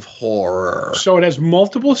love of horror. So it has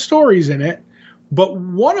multiple stories in it. But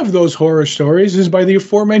one of those horror stories is by the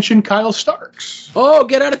aforementioned Kyle Starks. Oh,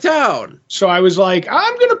 get out of town. So I was like,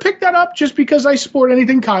 I'm going to pick that up just because I support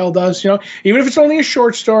anything Kyle does. You know, even if it's only a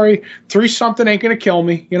short story, 3-something ain't going to kill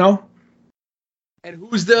me, you know. And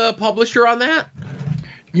who's the publisher on that?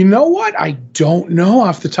 You know what? I don't know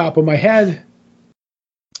off the top of my head.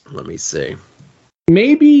 Let me see.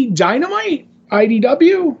 Maybe Dynamite?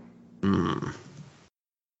 IDW?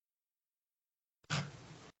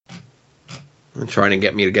 I'm trying to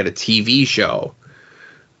get me to get a TV show.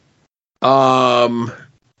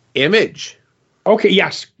 Image. Okay,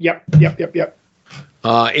 yes. Yep.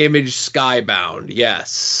 Image Skybound,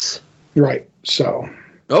 yes. Right, so.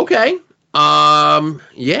 Okay.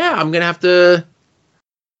 Yeah, I'm going to have to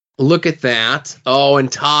look at that. Oh, and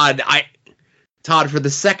Todd, for the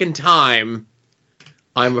second time,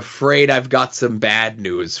 I'm afraid I've got some bad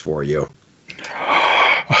news for you.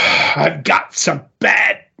 I've got some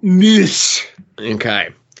bad news. Okay.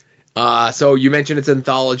 So you mentioned it's an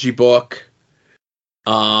anthology book.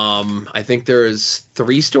 I think there's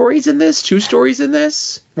 3 stories in this, 2 stories in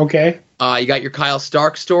this. Okay. You got your Kyle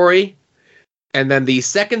Stark story. And then the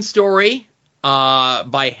second story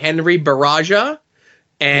by Henry Baraja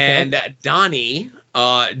and Donnie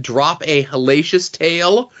drop a hellacious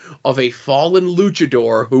tale of a fallen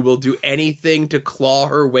luchador who will do anything to claw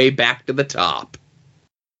her way back to the top.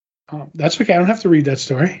 That's okay. I don't have to read that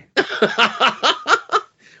story.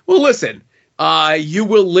 Well, listen. You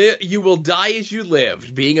will die as you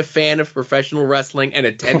lived, being a fan of professional wrestling and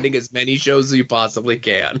attending as many shows as you possibly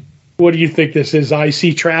can. What do you think this is?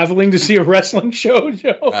 IC traveling to see a wrestling show,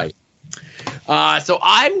 Joe? Right. So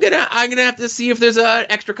I'm gonna have to see if there's an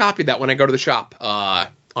extra copy of that when I go to the shop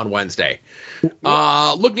on Wednesday.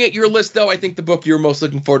 Looking at your list, though, I think the book you're most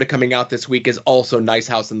looking forward to coming out this week is also Nice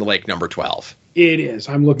House on the Lake, number 12. It is.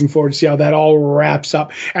 I'm looking forward to see how that all wraps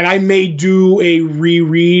up. And I may do a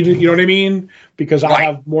reread, you know what I mean? Because I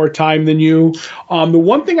have more time than you. The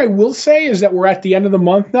one thing I will say is that we're at the end of the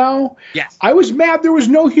month now. Yes. I was mad there was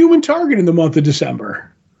no Human Target in the month of December.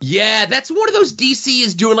 Yeah, that's one of those DC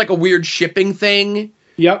is doing like a weird shipping thing.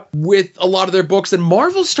 Yep. With a lot of their books, and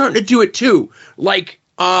Marvel's starting to do it too. Like,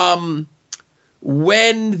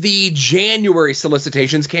 when the January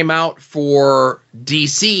solicitations came out for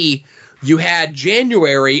DC, you had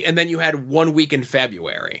January, and then you had 1 week in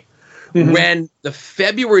February. Mm-hmm. When the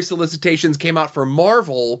February solicitations came out for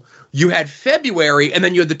Marvel, you had February, and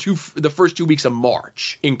then you had the first 2 weeks of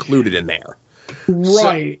March included in there.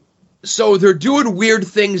 Right. So they're doing weird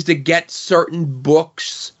things to get certain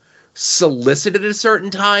books solicited at a certain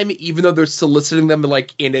time, even though they're soliciting them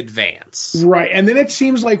like in advance. Right. And then it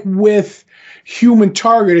seems like with Human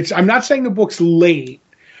Target, I'm not saying the book's late,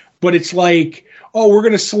 but it's like, oh, we're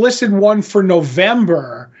going to solicit one for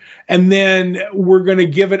November, and then we're going to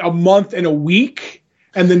give it a month and a week,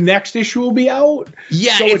 and the next issue will be out.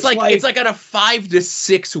 Yeah, so it's like on a 5 to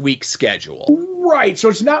 6 week schedule. Right. So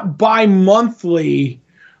it's not bi-monthly,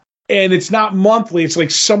 and it's not monthly. It's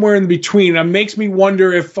like somewhere in between. It makes me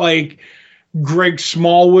wonder if like Greg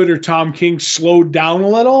Smallwood or Tom King slowed down a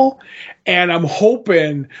little. And I'm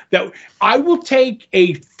hoping that I will take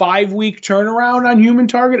a 5-week turnaround on Human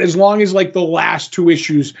Target as long as like the last 2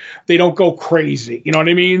 issues, they don't go crazy. You know what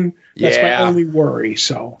I mean? That's my only worry.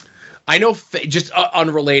 So I know just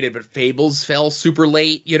unrelated, but Fables fell super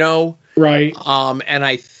late, you know? Right. And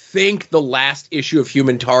I think the last issue of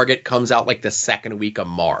Human Target comes out like the second week of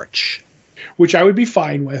March, which I would be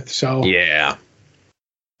fine with. So yeah,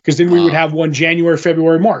 because then we would have one January,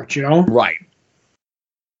 February, March, you know? Right.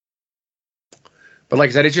 But like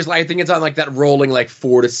I said, it's just I think it's on like that rolling like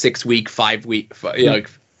 4 to 6 week, 5 week, like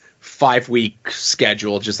 5 week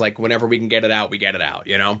schedule. Just like whenever we can get it out, we get it out.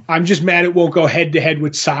 You know. I'm just mad it won't go head to head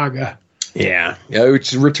with Saga. Yeah,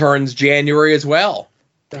 which returns January as well.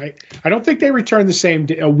 Right. I don't think they return the same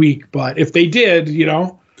a week, but if they did, you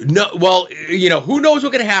know. No, well, you know, who knows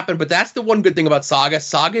what's going to happen? But that's the one good thing about Saga.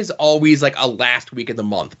 Saga is always like a last week of the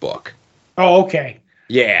month book. Oh, okay.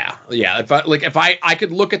 Yeah. If I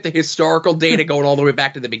could look at the historical data going all the way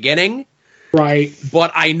back to the beginning, right?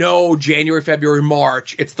 But I know January, February,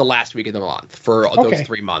 March, it's the last week of the month for those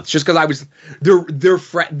 3 months. Just because I was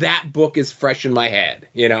that book is fresh in my head,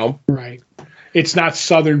 you know. Right. It's not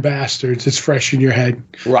Southern Bastards. It's fresh in your head.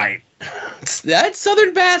 Right. That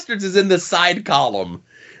Southern Bastards is in the side column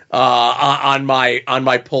on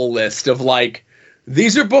my pull list of like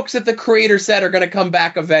these are books that the creator said are going to come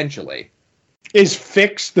back eventually. Is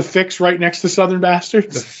the Fix right next to Southern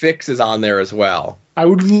Bastards? The Fix is on there as well. I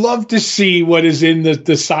would love to see what is in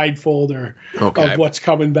the side folder of what's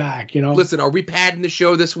coming back, you know? Listen, are we padding the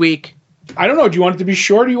show this week? I don't know. Do you want it to be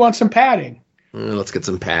short or do you want some padding? Let's get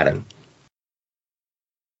some padding.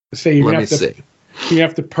 Let me see. You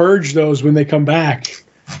have to purge those when they come back.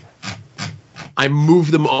 I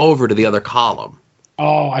moved them over to the other column.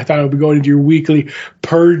 Oh, I thought it would be going into your weekly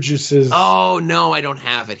purchases. Oh, no, I don't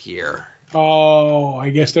have it here. Oh, I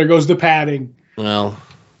guess there goes the padding. Well,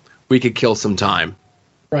 we could kill some time.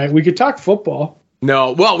 Right. We could talk football.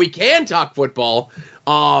 No. Well, we can talk football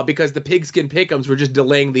because the Pigskin Pick'ems were just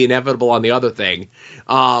delaying the inevitable on the other thing.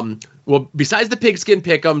 Well, besides the Pigskin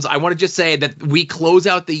Pick'ems, I want to just say that we close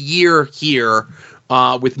out the year here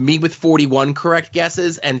with me with 41 correct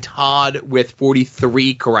guesses and Todd with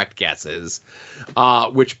 43 correct guesses,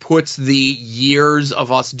 which puts the years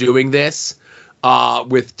of us doing this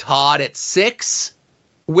with Todd at 6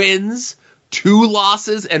 wins, 2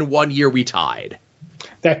 losses, and 1 year we tied.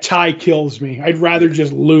 That tie kills me. I'd rather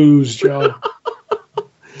just lose, Joe.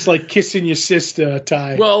 It's like kissing your sister, a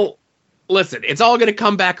tie. Well, listen, it's all going to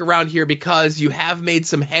come back around here because you have made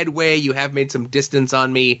some headway. You have made some distance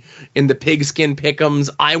on me in the Pigskin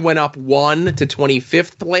Pick'ems. I went up 1 to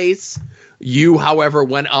 25th place. You, however,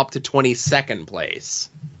 went up to 22nd place.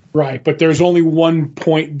 Right, but there's only 1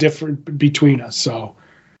 point different between us, so.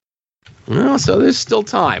 Well, so there's still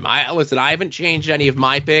time. I haven't changed any of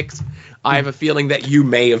my picks. I have a feeling that you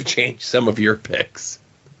may have changed some of your picks.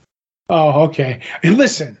 Oh, okay. And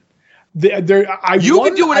listen, you can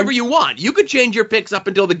do whatever you want. You could change your picks up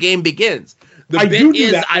until the game begins. The bit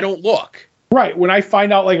is that. I don't look. Right. When I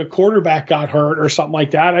find out like a quarterback got hurt or something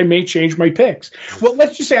like that, I may change my picks. Well,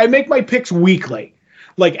 let's just say I make my picks weekly.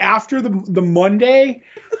 Like after the Monday,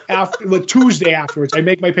 after the Tuesday afterwards, I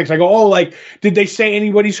make my picks. I go, oh, like, did they say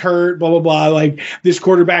anybody's hurt? Blah, blah, blah. Like this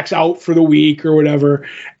quarterback's out for the week or whatever.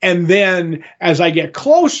 And then as I get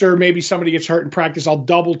closer, maybe somebody gets hurt in practice. I'll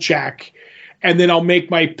double check and then I'll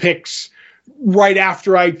make my picks right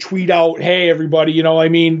after I tweet out, hey, everybody, you know, I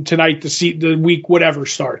mean, tonight, the week, whatever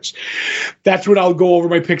starts. That's when I'll go over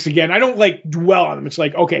my picks again. I don't like dwell on them. It's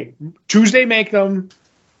like, okay, Tuesday, make them.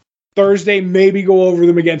 Thursday, maybe go over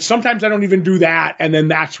them again. Sometimes I don't even do that, and then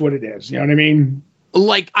that's what it is. You know what I mean?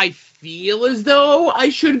 Like, I feel as though I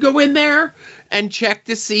should go in there and check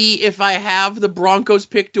to see if I have the Broncos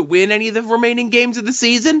pick to win any of the remaining games of the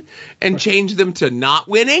season and change them to not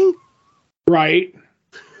winning. Right.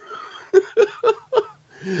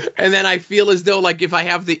 And then I feel as though, like, if I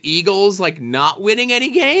have the Eagles, like, not winning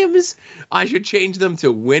any games, I should change them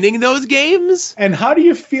to winning those games. And how do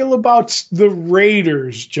you feel about the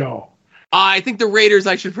Raiders, Joe? I think the Raiders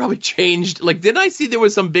I should probably change. Like, didn't I see there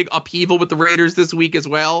was some big upheaval with the Raiders this week as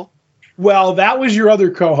well? Well, that was your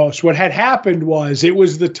other co-host. What had happened was it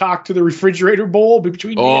was the Talk to the Refrigerator Bowl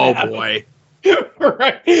between me and Adam. Boy.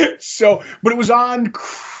 Right. So, but it was on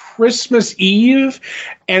Christmas Eve,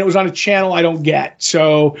 and it was on a channel I don't get,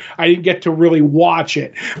 so I didn't get to really watch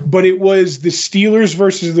it. But it was the Steelers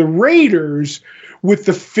versus the Raiders with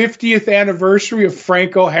the 50th anniversary of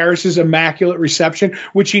Franco Harris's immaculate reception,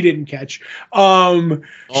 which he didn't catch. My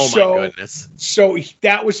goodness. So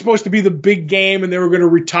that was supposed to be the big game, and they were going to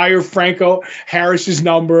retire Franco Harris's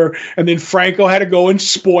number, and then Franco had to go and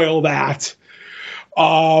spoil that.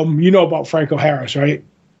 You know about Franco Harris, right?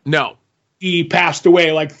 No. He passed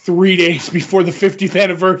away like 3 days before the 50th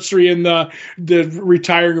anniversary and the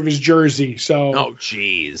retiring of his jersey. So, oh,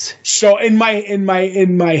 jeez. So in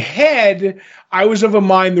my head, I was of a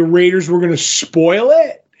mind the Raiders were going to spoil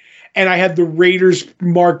it, and I had the Raiders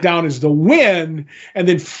marked down as the win. And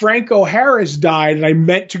then Franco Harris died, and I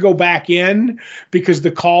meant to go back in because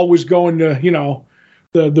the call was going to,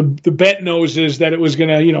 the bent noses that it was going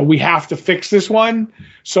to, we have to fix this one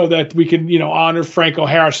so that we can, honor Franco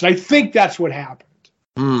Harris. And I think that's what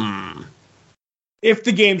happened. If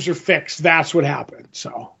the games are fixed, that's what happened.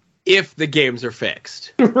 So if the games are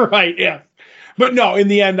fixed. Right, yeah. But no, in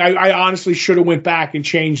the end, I honestly should have went back and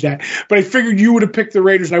changed that. But I figured you would have picked the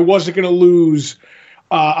Raiders, and I wasn't going to lose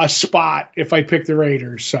a spot if I picked the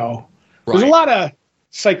Raiders. So There's a lot of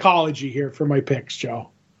psychology here for my picks, Joe.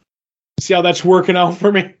 See how that's working out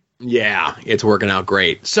for me? Yeah, it's working out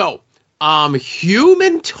great. So,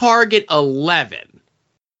 Human Target 11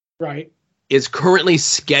 is currently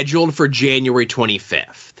scheduled for January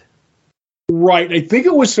 25th. Right. I think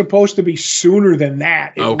it was supposed to be sooner than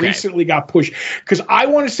that. It recently got pushed because I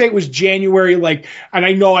want to say it was January, and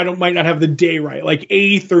I know might not have the day right, like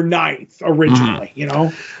 8th or 9th originally,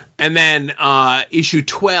 And then issue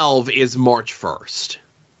 12 is March 1st.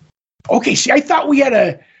 Okay. See, I thought we had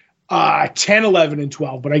a 10, 11, and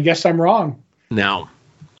 12, but I guess I'm wrong. No.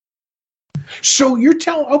 So you're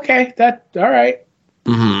telling, okay, all right.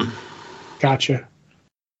 Mm-hmm. Gotcha.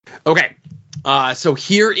 Okay. So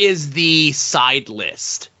here is the side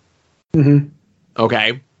list. Mm-hmm.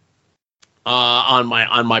 Okay. On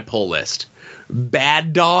my pull list.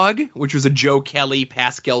 Bad Dog, which was a Joe Kelly,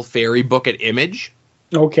 Pascal Ferry book at Image.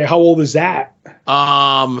 Okay. How old is that?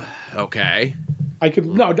 Okay.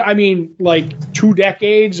 I mean, like 2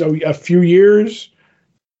 decades, a few years.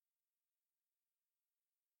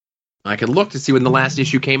 I could look to see when the last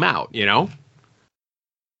issue came out,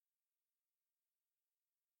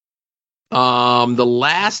 The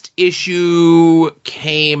last issue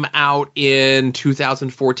came out in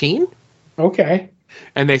 2014. Okay.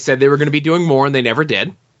 And they said they were going to be doing more, and they never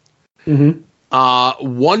did. Mm-hmm.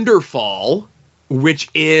 Wonderfall, which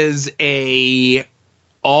is a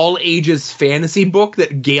all ages fantasy book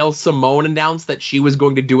that Gail Simone announced that she was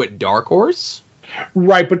going to do at Dark Horse.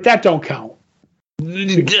 Right, but that don't count.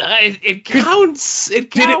 It counts.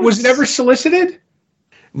 Was it ever solicited?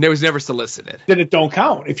 No, it was never solicited. Then it don't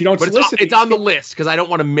count. If you don't solicit it's on the list because I don't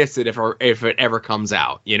want to miss it if it ever comes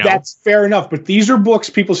out. That's fair enough. But these are books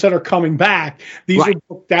people said are coming back.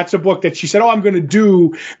 That's a book that she said, "Oh, I'm going to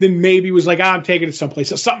do." Then maybe was like, "I'm taking it someplace."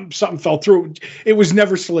 So something fell through. It was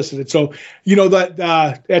never solicited. So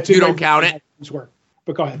that's you don't count it. Work.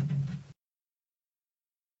 But go ahead.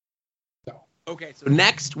 Okay, so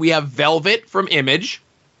next we have Velvet from Image.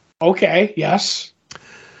 Okay. Yes.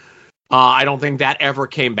 I don't think that ever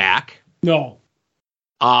came back. No.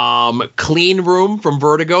 Clean Room from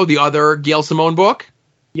Vertigo, the other Gail Simone book.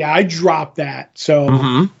 Yeah, I dropped that. So.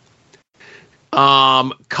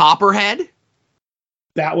 Mm-hmm. Copperhead.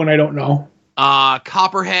 That one I don't know.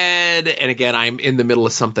 Copperhead, and again, I'm in the middle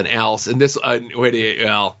of something else. And this,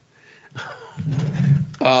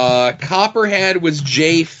 Copperhead was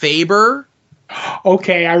Jay Faber.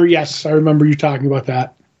 Okay, I remember you talking about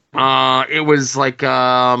that. It was like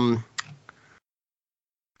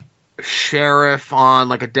sheriff on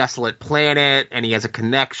like a desolate planet, and he has a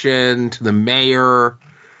connection to the mayor.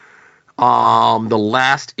 The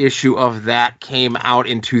last issue of that came out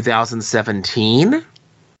in 2017.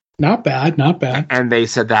 Not bad. And they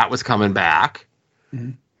said that was coming back.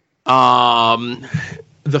 Mm-hmm.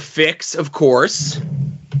 The Fix, of course.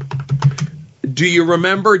 Do you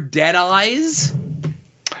remember Dead Eyes?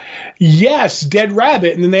 Yes, Dead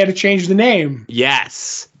Rabbit, and then they had to change the name.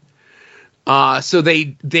 Yes. So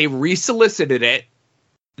they resolicited it,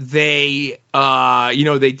 they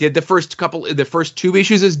they did the first two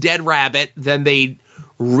issues as Dead Rabbit, then they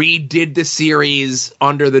redid the series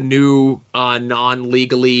under the new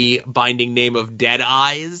non-legally binding name of Dead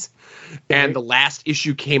Eyes, and the last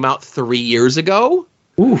issue came out 3 years ago.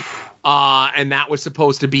 Oof. And that was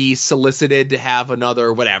supposed to be solicited to have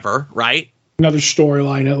another whatever, right? Another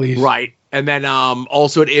storyline at least. Right. And then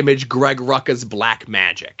also at Image, Greg Rucka's Black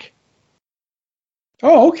Magic.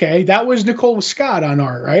 Oh, okay. That was Nicole Scott on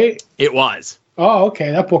art, right? It was. Oh,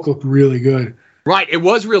 okay. That book looked really good. Right. It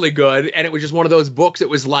was really good. And it was just one of those books. It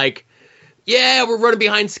was like, yeah, we're running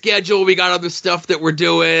behind schedule. We got other stuff that we're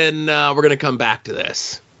doing. We're going to come back to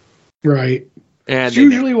this. Right. And it's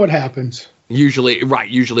usually what happens. Usually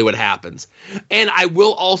what happens. And I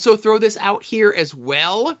will also throw this out here as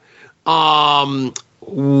well.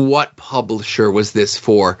 What publisher was this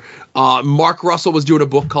for? Mark Russell was doing a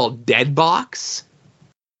book called Dead Box.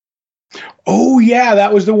 Oh yeah,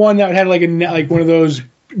 that was the one that had like one of those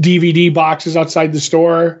DVD boxes outside the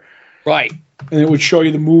store. Right. And it would show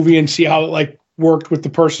you the movie and see how it like worked with the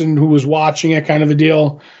person who was watching it, kind of a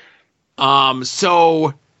deal.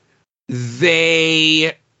 So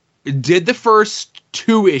they did the first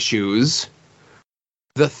 2 issues.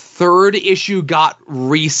 The 3rd issue got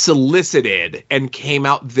resolicited and came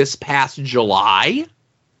out this past July.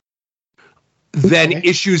 Okay. Then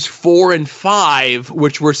issues 4 and 5,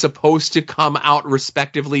 which were supposed to come out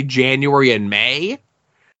respectively January and May,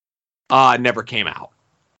 never came out.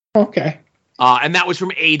 Okay. And that was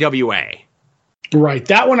from AWA. Right.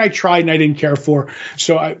 That one I tried and I didn't care for,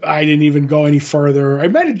 so I didn't even go any further. I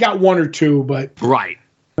might have got 1 or 2, but... Right.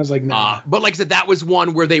 I was like, nah. But like I said, that was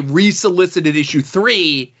one where they resolicited issue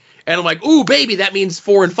 3, and I'm like, ooh, baby, that means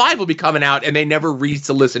 4 and 5 will be coming out, and they never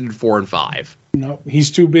resolicited 4 and 5. No, he's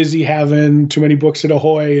too busy having too many books at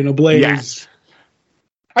Ahoy and Ablaze. Yes.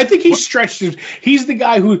 I think he's stretched. He's the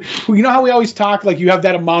guy who, you know how we always talk, like you have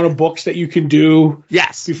that amount of books that you can do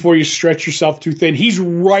before you stretch yourself too thin. He's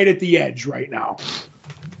right at the edge right now.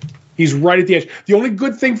 He's right at the edge. The only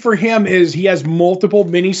good thing for him is he has multiple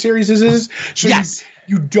miniseries. So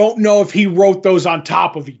you don't know if he wrote those on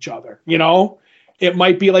top of each other, you know? It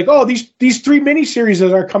might be like, oh, these 3 miniseries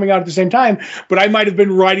that are coming out at the same time, but I might have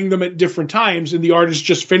been writing them at different times and the artist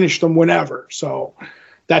just finished them whenever. So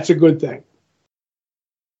that's a good thing.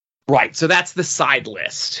 Right. So that's the side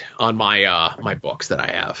list on my my books that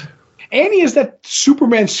I have. And he has that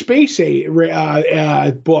Superman Space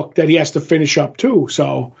book that he has to finish up too.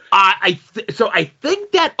 So I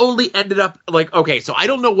think that only ended up like, okay, so I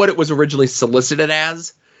don't know what it was originally solicited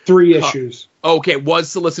as. 3 issues. Okay, it was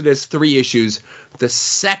solicited as 3 issues. The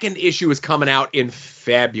 2nd issue is coming out in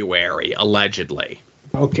February, allegedly.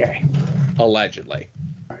 Okay. Allegedly.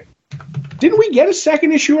 All right. Didn't we get a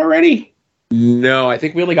 2nd issue already? No, I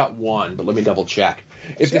think we only got 1, but let me double check.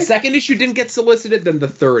 If the 2nd issue didn't get solicited, then the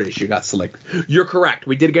 3rd issue got selected. You're correct.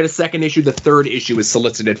 We did get a 2nd issue. The 3rd issue is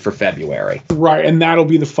solicited for February. Right, and that'll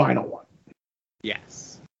be the final one.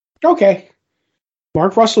 Yes. Okay.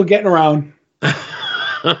 Mark Russell getting around.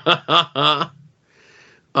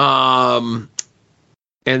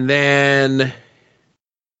 And then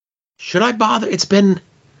should I bother? It's been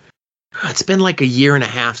like a year and a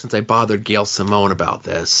half since I bothered Gail Simone about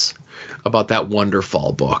that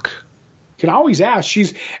Wonderfall book. Can always ask.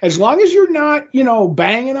 She's, as long as you're not,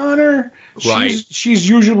 banging on her, she's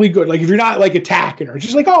usually good. Like if you're not like attacking her,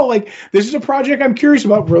 she's like, oh, like this is a project I'm curious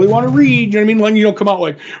about, really want to read. You know what I mean? When you don't come out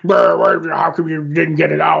like, how come you didn't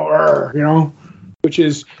get it out? Which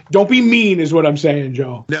is, don't be mean is what I'm saying,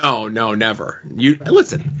 Joe. No, never. You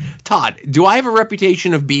listen, Todd, do I have a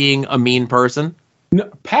reputation of being a mean person? No,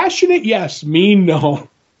 passionate, yes. Mean, no.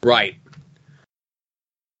 Right.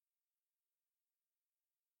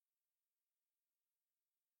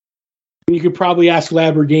 You could probably ask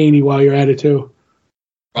Lamborghini while you're at it, too.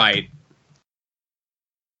 Right.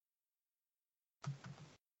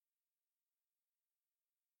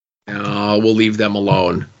 We'll leave them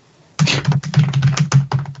alone.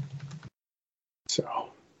 So.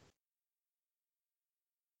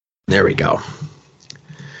 There we go.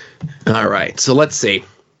 All right. So let's see.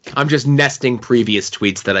 I'm just nesting previous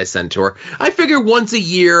tweets that I sent to her. I figure once a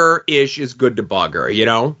year-ish is good to bug her,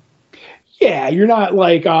 Yeah, you're not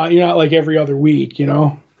like every other week,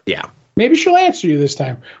 Yeah. Maybe she'll answer you this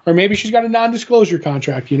time. Or maybe she's got a non-disclosure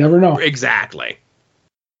contract. You never know. Exactly.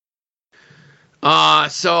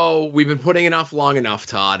 So we've been putting it off long enough,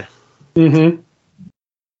 Todd. Mm-hmm.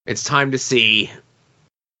 It's time to see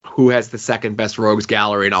who has the second best rogues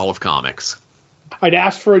gallery in all of comics. I'd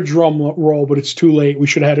ask for a drum roll, but it's too late. We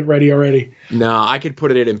should have had it ready already. No, I could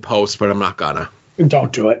put it in post, but I'm not gonna.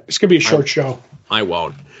 Don't do it. It's gonna be a short show. I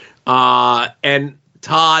won't. And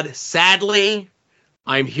Todd, sadly,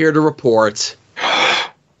 I'm here to report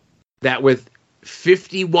that with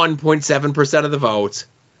 51.7% of the vote,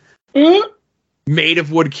 Made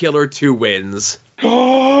of Wood Killer 2 wins.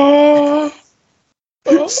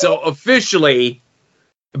 So officially,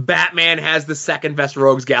 Batman has the second best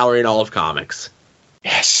rogues gallery in all of comics.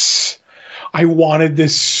 Yes. I wanted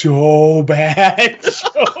this so bad.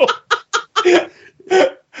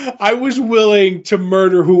 I was willing to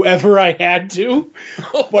murder whoever I had to,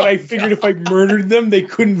 but I figured if I murdered them, they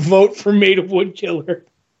couldn't vote for Made of Wood Killer.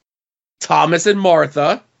 Thomas and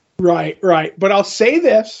Martha. Right. But I'll say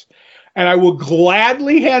this, and I will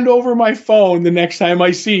gladly hand over my phone the next time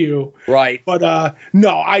I see you. Right. But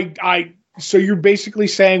no, so you're basically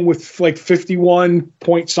saying with like 51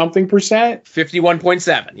 point something percent?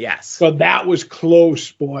 51.7, yes. So that was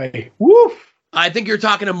close, boy. Woo! I think you're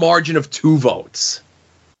talking a margin of 2 votes.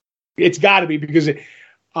 It's got to be because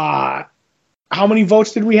how many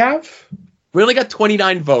votes did we have? We only got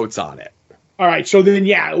 29 votes on it. All right, so then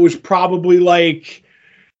yeah, it was probably like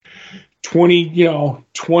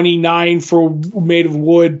 29 for Made of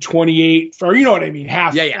Wood, 28 for, you know what I mean,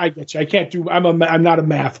 half. Yeah. I get you. I can't do. I'm not a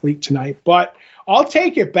mathlete tonight, but I'll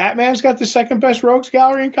take it. Batman's got the second best rogues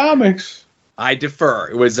gallery in comics. I defer.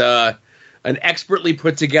 It was an expertly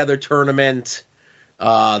put together tournament.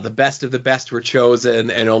 The best of the best were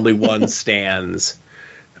chosen, and only one stands.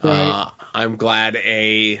 Right. I'm glad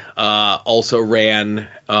a also ran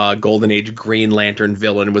Golden Age Green Lantern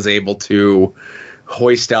villain was able to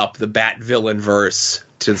hoist up the Bat villain verse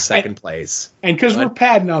to second place. And because we're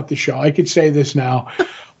padding out the show, I could say this now.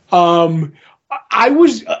 I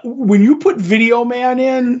was when you put Video Man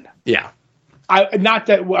in. Yeah. I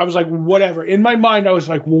was like, whatever. In my mind, I was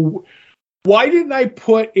like, well, why didn't I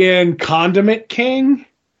put in Condiment King?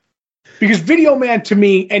 Because Video Man to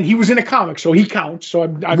me, and he was in a comic, so he counts. So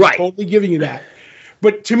I'm right. Totally giving you that.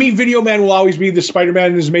 But to me, Video Man will always be the Spider-Man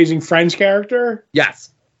and His Amazing Friends character.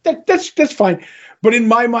 Yes. That's fine. But in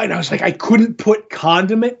my mind, I was like, I couldn't put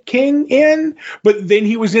Condiment King in. But then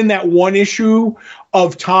he was in that one issue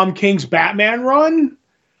of Tom King's Batman run.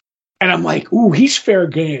 And I'm like, ooh, he's fair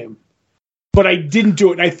game. But I didn't do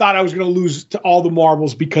it. And I thought I was going to lose to all the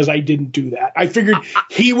marbles because I didn't do that. I figured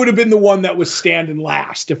he would have been the one that was standing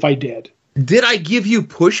last if I did. Did I give you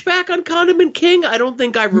pushback on Condiment King? I don't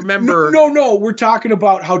think I remember. No. We're talking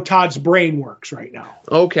about how Todd's brain works right now.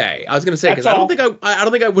 Okay, I was going to say because I don't think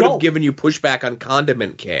I would have given you pushback on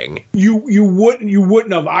Condiment King. You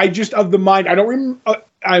wouldn't have. I just of the mind. I don't.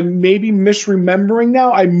 I may be misremembering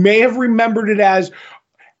now. I may have remembered it as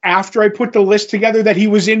after I put the list together that he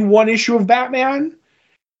was in one issue of Batman.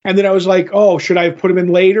 And then I was like, oh, should I have put him in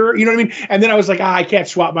later? You know what I mean? And then I was like, I can't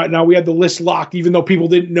swap out now. We had the list locked, even though people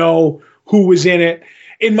didn't know who was in it.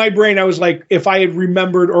 In my brain, I was like, if I had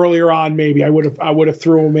remembered earlier on, maybe I would have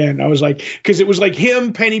threw him in. I was like, because it was like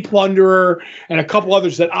him, Penny Plunderer, and a couple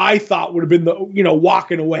others that I thought would have been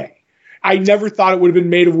walking away. I never thought it would have been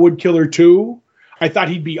Made of Wood Killer 2. I thought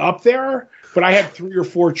he'd be up there, but I had 3 or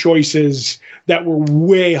 4 choices that were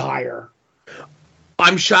way higher.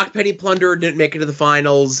 I'm shocked Penny Plunderer didn't make it to the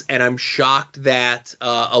finals, and I'm shocked that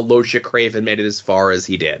Alosha Craven made it as far as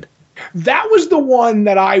he did. That was the one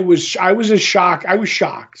that I was shocked. I was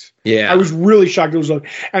shocked. Yeah. I was really shocked.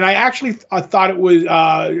 And I actually thought it was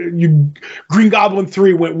Green Goblin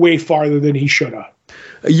 3 went way farther than he should have.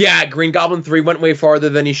 Yeah, Green Goblin 3 went way farther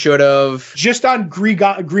than he should have. Just on Green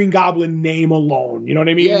Goblin name alone. You know what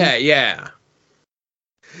I mean? Yeah.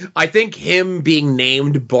 I think him being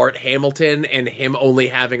named Bart Hamilton and him only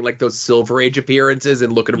having like those Silver Age appearances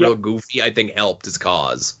and looking real goofy, I think helped his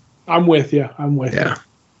cause. I'm with you. Yeah.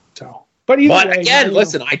 So, but again,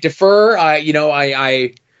 listen, I defer.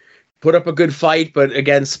 I put up a good fight, but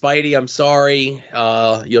again, Spidey, I'm sorry.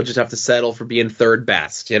 You'll just have to settle for being third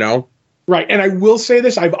best, Right. And I will say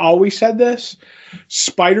this. I've always said this.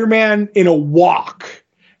 Spider-Man in a walk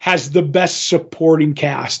has the best supporting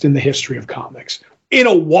cast in the history of comics. In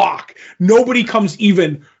a walk. Nobody comes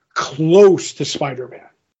even close to Spider-Man.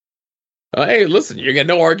 Hey, listen, you get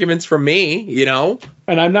no arguments from me,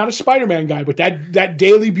 And I'm not a Spider-Man guy, but that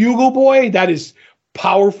Daily Bugle boy, that is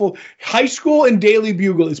powerful. High School and Daily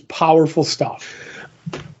Bugle is powerful stuff.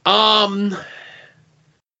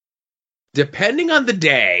 Depending on the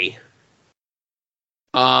day,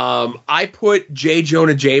 I put J.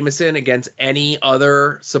 Jonah Jameson against any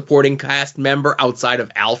other supporting cast member outside of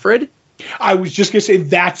Alfred. I was just gonna say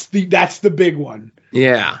that's the big one.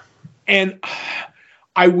 Yeah, and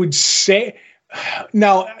I would say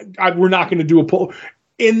now we're not going to do a poll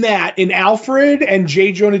in Alfred and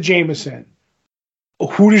J. Jonah Jameson.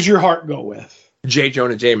 Who does your heart go with? J.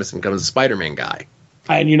 Jonah Jameson comes the Spider-Man guy.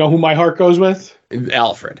 And you know who my heart goes with?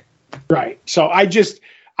 Alfred. Right. So I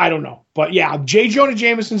don't know. But yeah, J. Jonah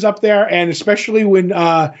Jameson's up there, and especially when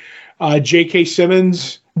J.K.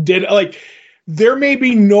 Simmons did, like, there may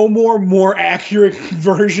be no more accurate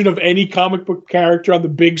version of any comic book character on the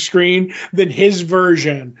big screen than his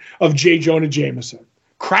version of J. Jonah Jameson.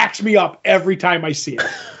 Cracks me up every time I see it.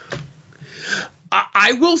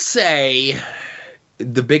 I will say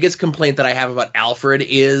the biggest complaint that I have about Alfred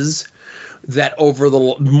is that over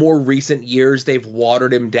the more recent years, they've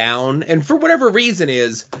watered him down. And for whatever reason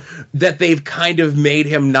is that they've kind of made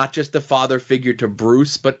him not just the father figure to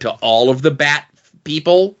Bruce, but to all of the Bat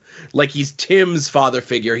people. Like, he's Tim's father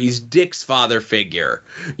figure. He's Dick's father figure.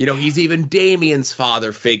 You know, he's even Damien's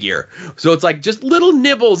father figure. So it's like just little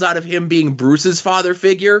nibbles out of him being Bruce's father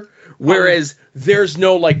figure. Whereas there's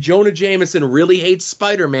no, like, Jonah Jameson really hates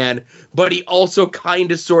Spider-Man, but he also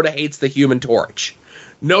kind of sort of hates the Human Torch.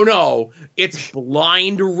 No, it's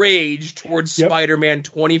blind rage towards Spider-Man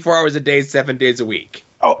 24 hours a day, 7 days a week.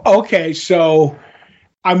 Oh, okay, so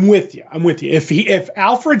I'm with you. If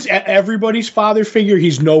Alfred's everybody's father figure,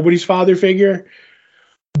 he's nobody's father figure.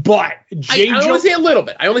 But I only say a little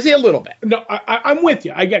bit. No, I'm with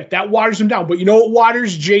you. I get it. That waters him down. But you know what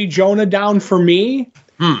waters J. Jonah down for me?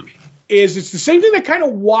 Is it's the same thing that kind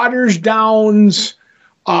of waters down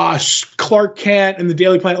Clark Kent and the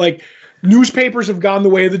Daily Planet. Like, newspapers have gone the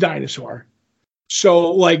way of the dinosaur.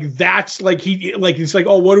 So, like, that's like it's like,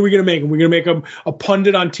 oh, what are we going to make him? We're going to make him a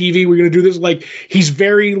pundit on TV. We're going to do this. Like, he's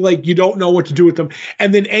very, like, you don't know what to do with him.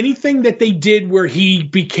 And then anything that they did where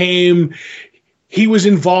he was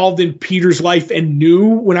involved in Peter's life and knew.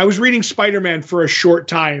 When I was reading Spider-Man for a short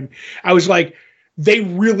time, I was like, they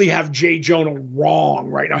really have J. Jonah wrong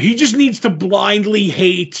right now. He just needs to blindly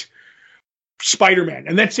hate Spider-Man,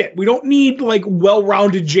 and that's it. We don't need, like,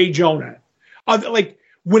 well-rounded J. Jonah. Like,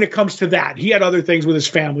 when it comes to that, he had other things with his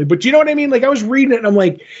family, but you know what I mean? Like, I was reading it and I'm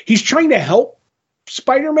like, he's trying to help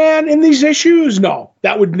Spider-Man in these issues. No,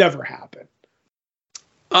 that would never happen.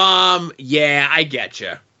 Yeah, I get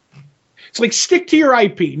you. It's like, stick to your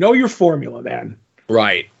IP, know your formula, man.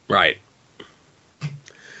 Right.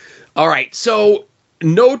 All right, so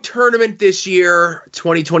no tournament this year,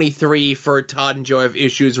 2023, for Todd and Joe have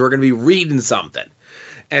issues. We're going to be reading something.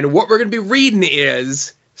 And what we're going to be reading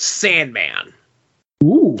is Sandman.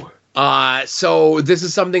 Ooh. So this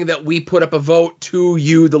is something that we put up a vote to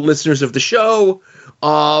you, the listeners of the show,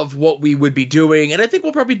 of what we would be doing. And I think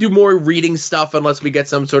we'll probably do more reading stuff unless we get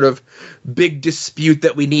some sort of big dispute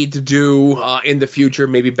that we need to do in the future.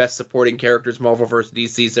 Maybe best supporting characters, Marvel vs.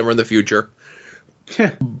 DC, somewhere in the future.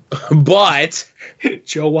 But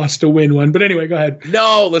Joe wants to win one. But anyway, go ahead.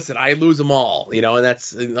 No, listen, I lose them all, you know, and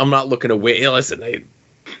I'm not looking to win. Listen,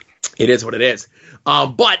 it is what it is.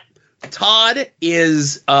 But Todd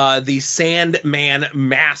is the Sandman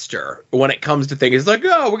master when it comes to things. It's like,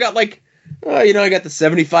 oh, we got I got the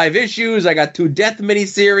 75 issues. I got 2 Death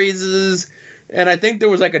miniseries, and I think there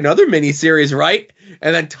was like another miniseries, right?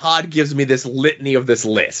 And then Todd gives me this litany of this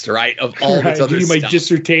list, right, of all this other stuff. My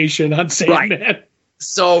dissertation on Sandman. Right.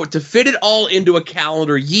 So to fit it all into a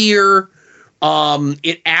calendar year,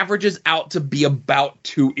 it averages out to be about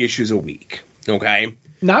 2 issues a week. Okay,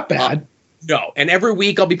 not bad. No, and every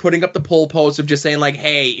week I'll be putting up the poll post of just saying, like,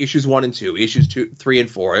 hey, issues 1 and 2, issues 2, 3 and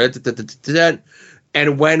 4.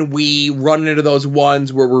 And when we run into those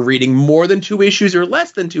ones where we're reading more than 2 issues or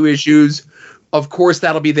less than 2 issues, of course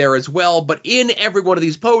that'll be there as well. But in every one of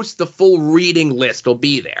these posts, the full reading list will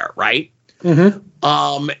be there, right?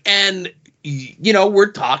 Mm-hmm. And you know,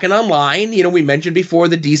 we're talking online. You know, we mentioned before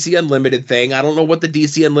the DC Unlimited thing. I don't know what the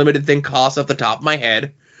DC Unlimited thing costs off the top of my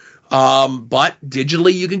head. But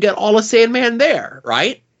digitally you can get all of Sandman there,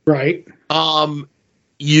 right? Right.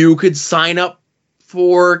 You could sign up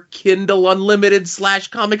for Kindle Unlimited /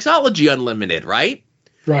 Comixology Unlimited, right?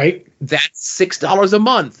 Right. That's $6 a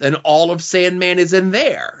month, and all of Sandman is in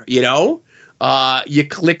there, you know? You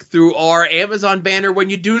click through our Amazon banner when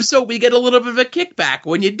you do so, we get a little bit of a kickback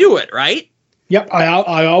when you do it, right? Yep,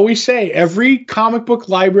 I always say every comic book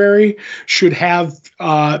library should have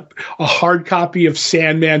a hard copy of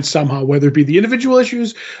Sandman somehow, whether it be the individual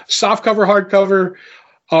issues, softcover, hardcover,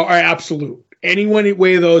 or absolute. Any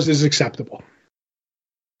way of those is acceptable.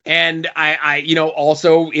 And I, you know,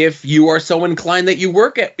 also if you are so inclined that you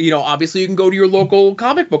work at, you know, obviously you can go to your local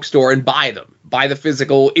comic book store and buy them. Buy the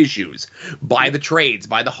physical issues, buy the trades,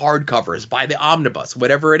 buy the hardcovers, buy the omnibus,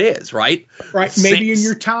 whatever it is, right? Right. Maybe in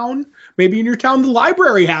your town, the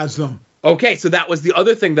library has them. Okay, so that was the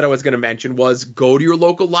other thing that I was going to mention was go to your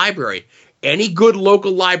local library. Any good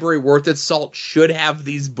local library worth its salt should have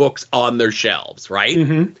these books on their shelves, right?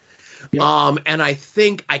 Mm-hmm. Yep. And I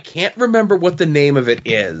can't remember what the name of it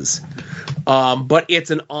is, but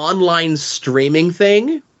it's an online streaming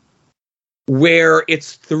thing where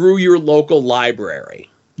it's through your local library.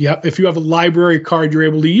 Yep. If you have a library card, you're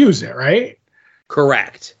able to use it, right?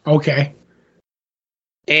 Correct. Okay.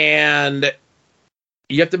 And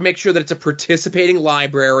you have to make sure that it's a participating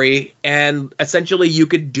library, and essentially you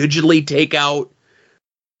could digitally take out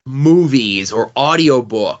movies or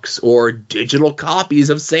audiobooks or digital copies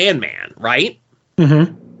of Sandman, right?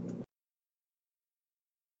 Mm-hmm.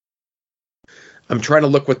 I'm trying to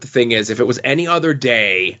look what the thing is. If it was any other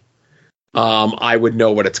day, I would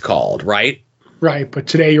know what it's called, right? Right, but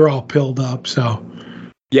today you're all pilled up, so.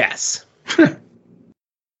 Yes.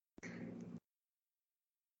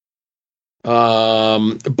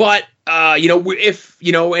 But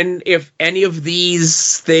if any of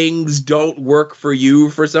these things don't work for you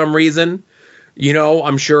for some reason,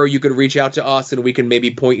 I'm sure you could reach out to us and we can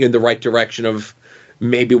maybe point you in the right direction of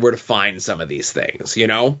maybe where to find some of these things,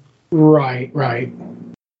 Right.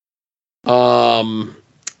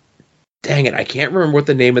 Dang it, I can't remember what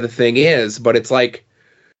the name of the thing is, but it's like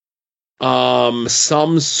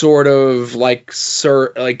some sort of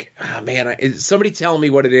somebody tell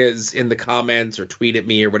me what it is in the comments or tweet at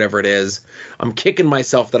me or whatever it is. I'm kicking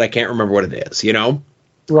myself that I can't remember what it is,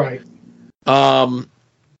 Right.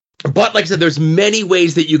 But like I said, there's many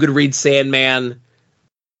ways that you could read Sandman.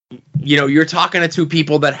 You're talking to two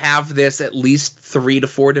people that have this at least 3 to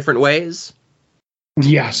 4 different ways.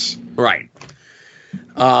 Yes. Right.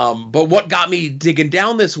 But what got me digging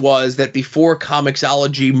down this was that before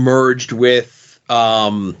Comixology merged with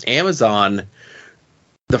Amazon,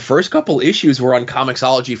 the first couple issues were on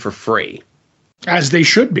Comixology for free. As they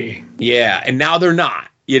should be. Yeah, and now they're not.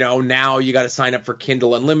 Now you got to sign up for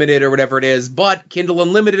Kindle Unlimited or whatever it is, but Kindle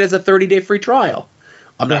Unlimited has a 30-day free trial.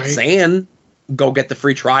 I'm not saying go get the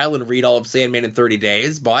free trial and read all of Sandman in 30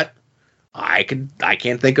 days, but I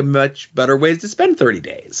can't think of much better ways to spend 30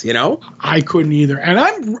 days, I couldn't either. And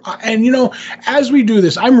as we do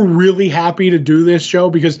this, I'm really happy to do this, Joe,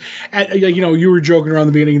 because you were joking around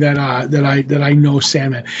the beginning that I know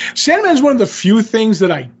Sandman. Sandman is one of the few things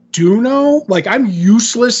that I do know. Like, I'm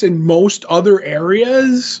useless in most other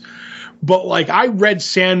areas, but like I read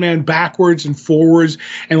Sandman backwards and forwards,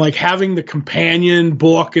 and like having the companion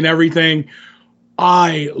book and everything.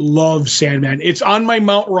 I love Sandman. It's on my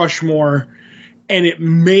Mount Rushmore, and it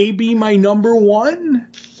may be my number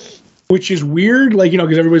 1, which is weird,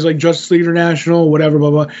 because everybody's like Justice League International, whatever,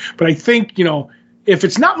 blah, blah. But I think, if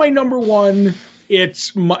it's not my number 1, I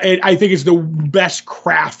think it's the best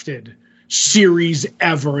crafted series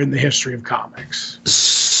ever in the history of comics.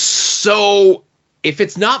 So if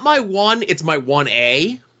it's not my 1, it's my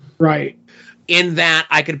 1A. Right. In that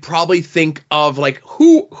I could probably think of like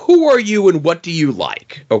who are you and what do you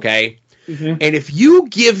like, okay? Mm-hmm. And if you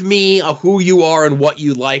give me a who you are and what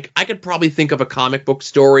you like, I could probably think of a comic book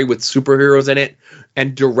story with superheroes in it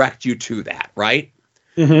and direct you to that, right?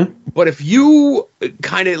 Mm-hmm. But if you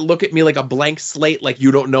kind of look at me like a blank slate, like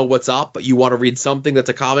you don't know what's up, but you want to read something that's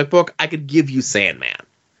a comic book, I could give you Sandman.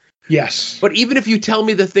 Yes. But even if you tell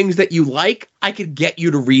me the things that you like, I could get you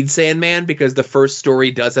to read Sandman because the first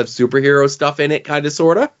story does have superhero stuff in it, kind of,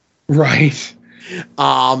 sort of. Right.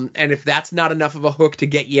 And if that's not enough of a hook to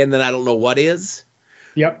get you in, then I don't know what is.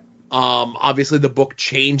 Yep. Obviously, the book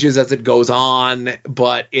changes as it goes on,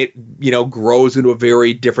 but it, grows into a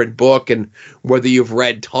very different book. And whether you've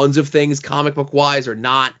read tons of things comic book wise or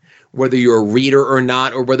not, whether you're a reader or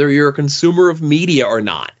not, or whether you're a consumer of media or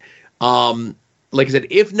not, like I said,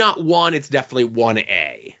 if not 1, it's definitely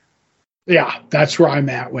 1A. Yeah, that's where I'm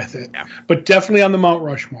at with it. Yeah. But definitely on the Mount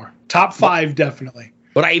Rushmore. Top 5, definitely.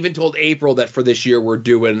 But I even told April that for this year we're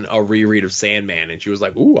doing a reread of Sandman, and she was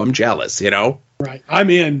like, "Ooh, I'm jealous," Right. I'm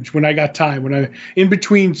in when I got time. When I in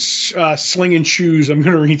between slinging shoes, I'm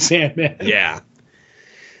going to read Sandman. Yeah.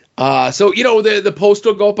 So the post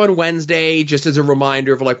will go up on Wednesday, just as a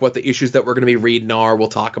reminder of like what the issues that we're going to be reading are. We'll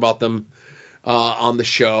talk about them on the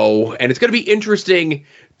show, and it's going to be interesting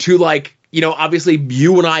to obviously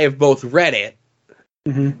you and I have both read it,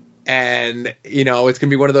 mm-hmm. and it's going to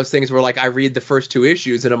be one of those things where like I read the first 2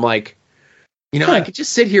 issues and I'm like, I could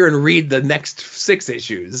just sit here and read the next 6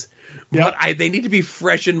 issues, but they need to be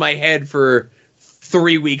fresh in my head for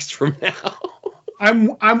 3 weeks from now.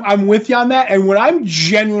 I'm with you on that, and what I'm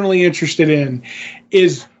genuinely interested in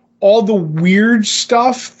is all the weird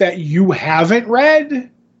stuff that you haven't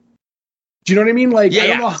read. Do you know what I mean? Like, I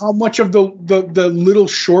don't know how much of the little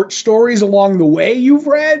short stories along the way you've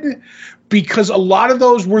read, because a lot of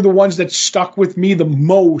those were the ones that stuck with me the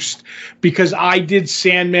most, because I did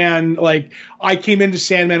Sandman, like I came into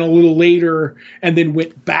Sandman a little later and then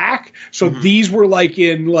went back. So these were like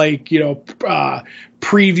in like, you know,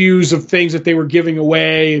 previews of things that they were giving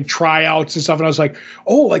away and tryouts and stuff. And I was like,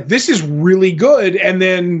 oh, like this is really good. And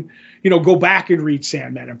then, you know, go back and read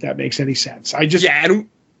Sandman, if that makes any sense. And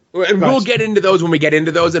we'll get into those when we get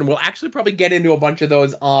into those, and we'll actually probably get into a bunch of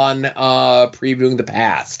those on Previewing the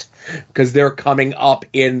Past, because they're coming up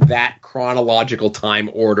in that chronological time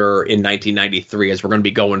order in 1993 as we're going to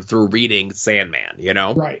be going through reading Sandman, you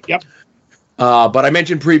know? Right, yep. But I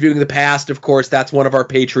mentioned Previewing the Past, of course. That's one of our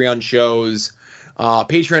Patreon shows.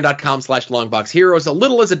 Patreon.com/longboxheroes. A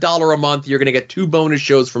little as $1 a month. You're going to get 2 bonus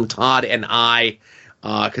shows from Todd and I,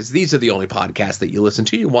 because these are the only podcasts that you listen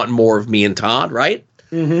to. You want more of me and Todd, right?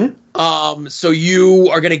 Mm-hmm. So you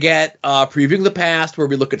are going to get Previewing the Past, where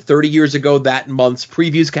we look at 30 years ago, that month's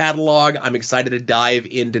previews catalog. I'm excited to dive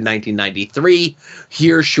into 1993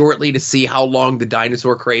 here shortly to see how long the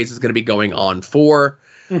dinosaur craze is going to be going on for.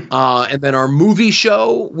 And then our movie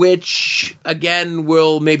show, which, again,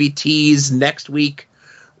 we'll maybe tease next week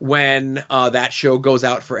when that show goes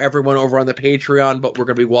out for everyone over on the Patreon. But we're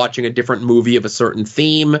going to be watching a different movie of a certain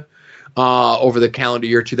theme over the calendar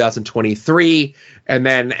year 2023. And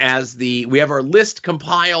then we have our list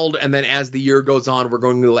compiled, and then as the year goes on, we're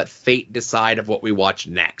going to let fate decide of what we watch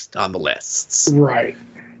next on the lists. Right.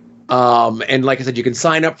 And like I said, you can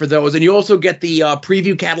sign up for those, and you also get the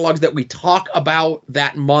preview catalogs that we talk about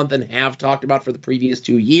that month and have talked about for the previous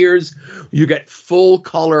 2 years. You get full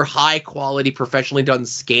color, high quality, professionally done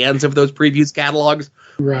scans of those previews catalogs.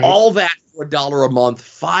 Right. All that for $1 a month.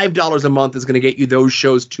 $5 a month is going to get you those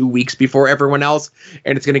shows 2 weeks before everyone else,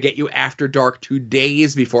 and it's going to get you After Dark 2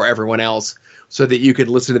 days before everyone else, so that you can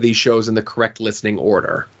listen to these shows in the correct listening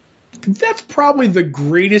order. That's probably the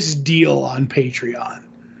greatest deal on Patreon.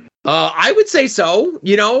 I would say so.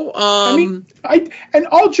 You know, I mean, and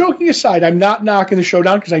all joking aside, I'm not knocking the show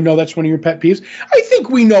down because I know that's one of your pet peeves. I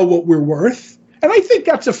think we know what we're worth, and I think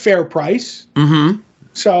that's a fair price. Mm-hmm.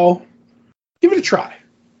 So, give it a try.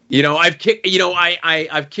 You know, I've kicked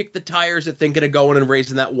the tires at thinking of going and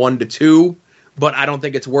raising that 1 to 2, but I don't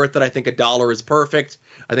think it's worth it. I think $1 is perfect.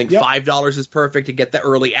 I think $5 is perfect to get the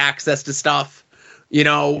early access to stuff. You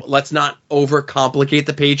know, let's not overcomplicate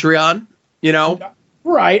the Patreon. You know.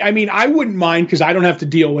 Right. I mean, I wouldn't mind because I don't have to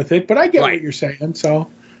deal with it, but I get what you're saying. So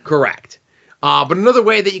correct. But another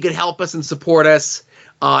way that you can help us and support us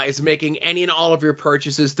is making any and all of your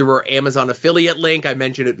purchases through our Amazon affiliate link. I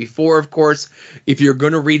mentioned it before, of course. If you're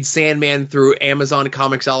going to read Sandman through Amazon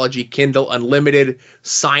Comixology Kindle Unlimited,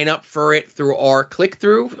 sign up for it through our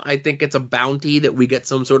click-through. I think it's a bounty that we get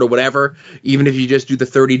some sort of whatever. Even if you just do the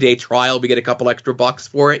 30-day trial, we get a couple extra bucks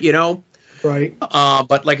for it, you know? Right.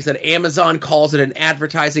 But like I said, Amazon calls it an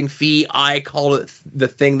advertising fee. I call it the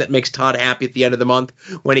thing that makes Todd happy at the end of the month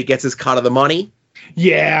when he gets his cut of the money.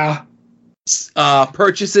 Yeah.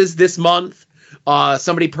 Purchases this month.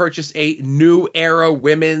 Somebody purchased a New Era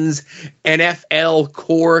Women's NFL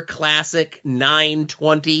Core Classic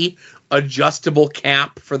 920 adjustable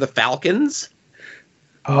cap for the Falcons.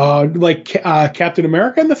 Like Captain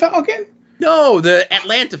America and the Falcon? No, the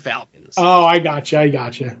Atlanta Falcons. Oh, I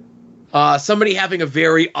gotcha. Somebody having a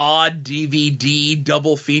very odd DVD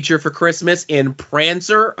double feature for Christmas in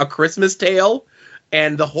Prancer, A Christmas Tale,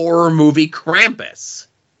 and the horror movie Krampus.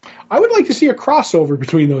 I would like to see a crossover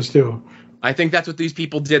between those two. I think that's what these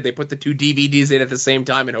people did. They put the 2 DVDs in at the same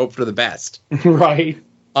time and hoped for the best. Right.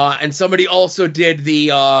 And somebody also did the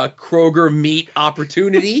Kroger Meat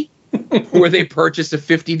Opportunity, where they purchased a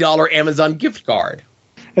 $50 Amazon gift card.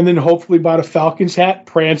 And then hopefully bought a Falcons hat,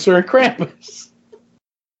 Prancer, and Krampus.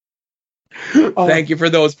 Thank you for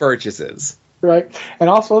those purchases. Right. And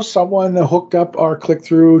also someone hooked up our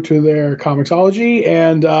click-through to their Comixology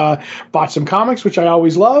and bought some comics, which I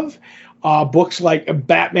always love. Books like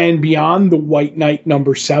Batman Beyond, The White Knight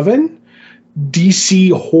 #7.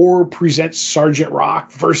 DC Horror Presents Sergeant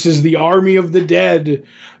Rock versus the Army of the Dead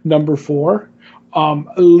 #4.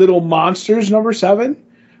 Little Monsters #7.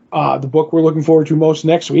 The book we're looking forward to most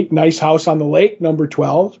next week, Nice House on the Lake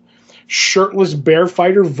 #12. Shirtless Bear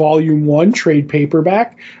Fighter Volume 1 trade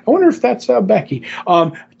paperback. I wonder if that's Becky.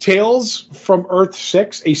 Tales from Earth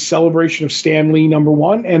 6, A Celebration of Stan Lee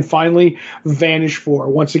 #1. And finally, Vanish 4.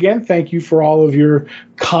 Once again, thank you for all of your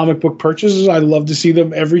comic book purchases. I love to see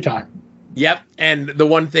them every time. Yep. And the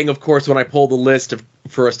one thing, of course, when I pull the list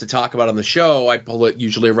for us to talk about on the show, I pull it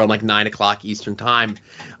usually around like 9 o'clock Eastern time.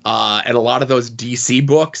 And a lot of those DC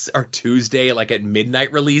books are Tuesday, like at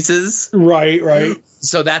midnight releases. Right.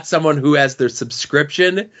 So that's someone who has their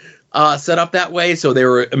subscription set up that way, so they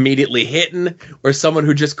were immediately hitting, or someone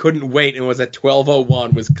who just couldn't wait and was at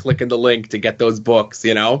 12:01 was clicking the link to get those books,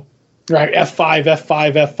 you know? Right,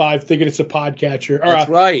 F5, thinking it's a podcatcher. That's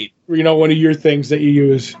right. You know, one of your things that you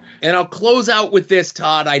use. And I'll close out with this,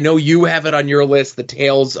 Todd. I know you have it on your list, the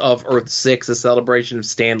Tales of Earth-6, a celebration of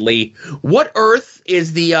Stan Lee. What Earth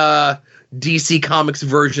is the DC Comics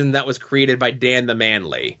version that was created by Dan the Man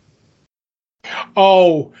Lee?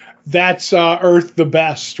 Oh, that's Earth the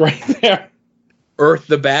Best right there. Earth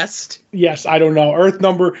the Best? Yes, I don't know. Earth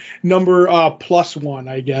number +1,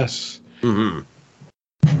 I guess. Mm-hmm.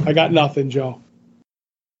 I got nothing, Joe.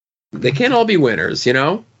 They can't all be winners, you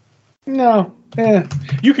know? No.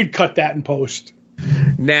 You could cut that in post.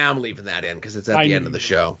 Nah, I'm leaving that in because it's at the end of the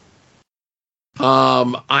show.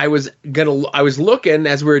 I was looking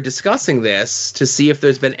as we were discussing this to see if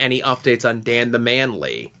there's been any updates on Dan the Man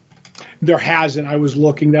Lee. There hasn't. I was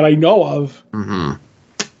looking that I know of. Mm-hmm.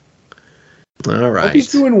 All right. Hope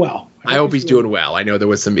he's doing well. I hope he's doing well. I know there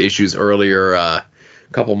was some issues earlier a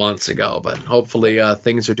couple months ago, but hopefully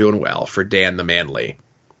things are doing well for Dan the Man Lee.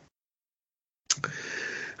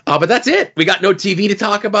 But that's it. We got no TV to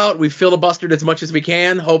talk about. We filibustered as much as we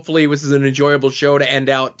can. Hopefully this is an enjoyable show to end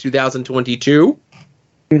out 2022.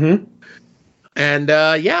 Mm-hmm.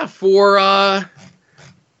 And for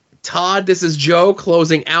Todd, this is Joe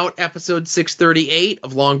closing out episode 638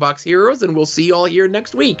 of Longbox Heroes, and we'll see you all here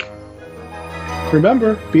next week.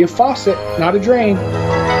 Remember, be a faucet, not a drain.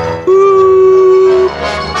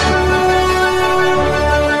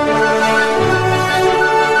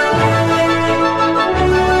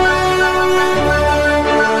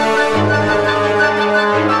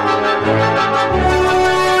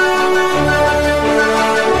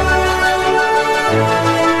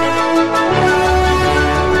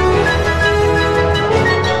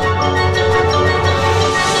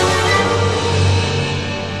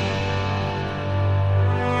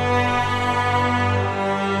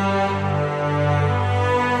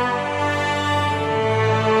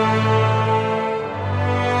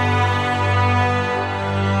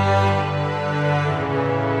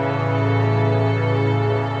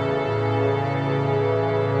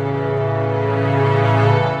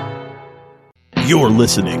 You're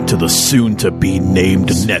listening to the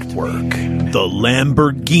soon-to-be-named network, the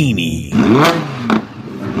Lamborghini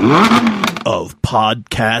of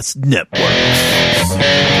podcast networks.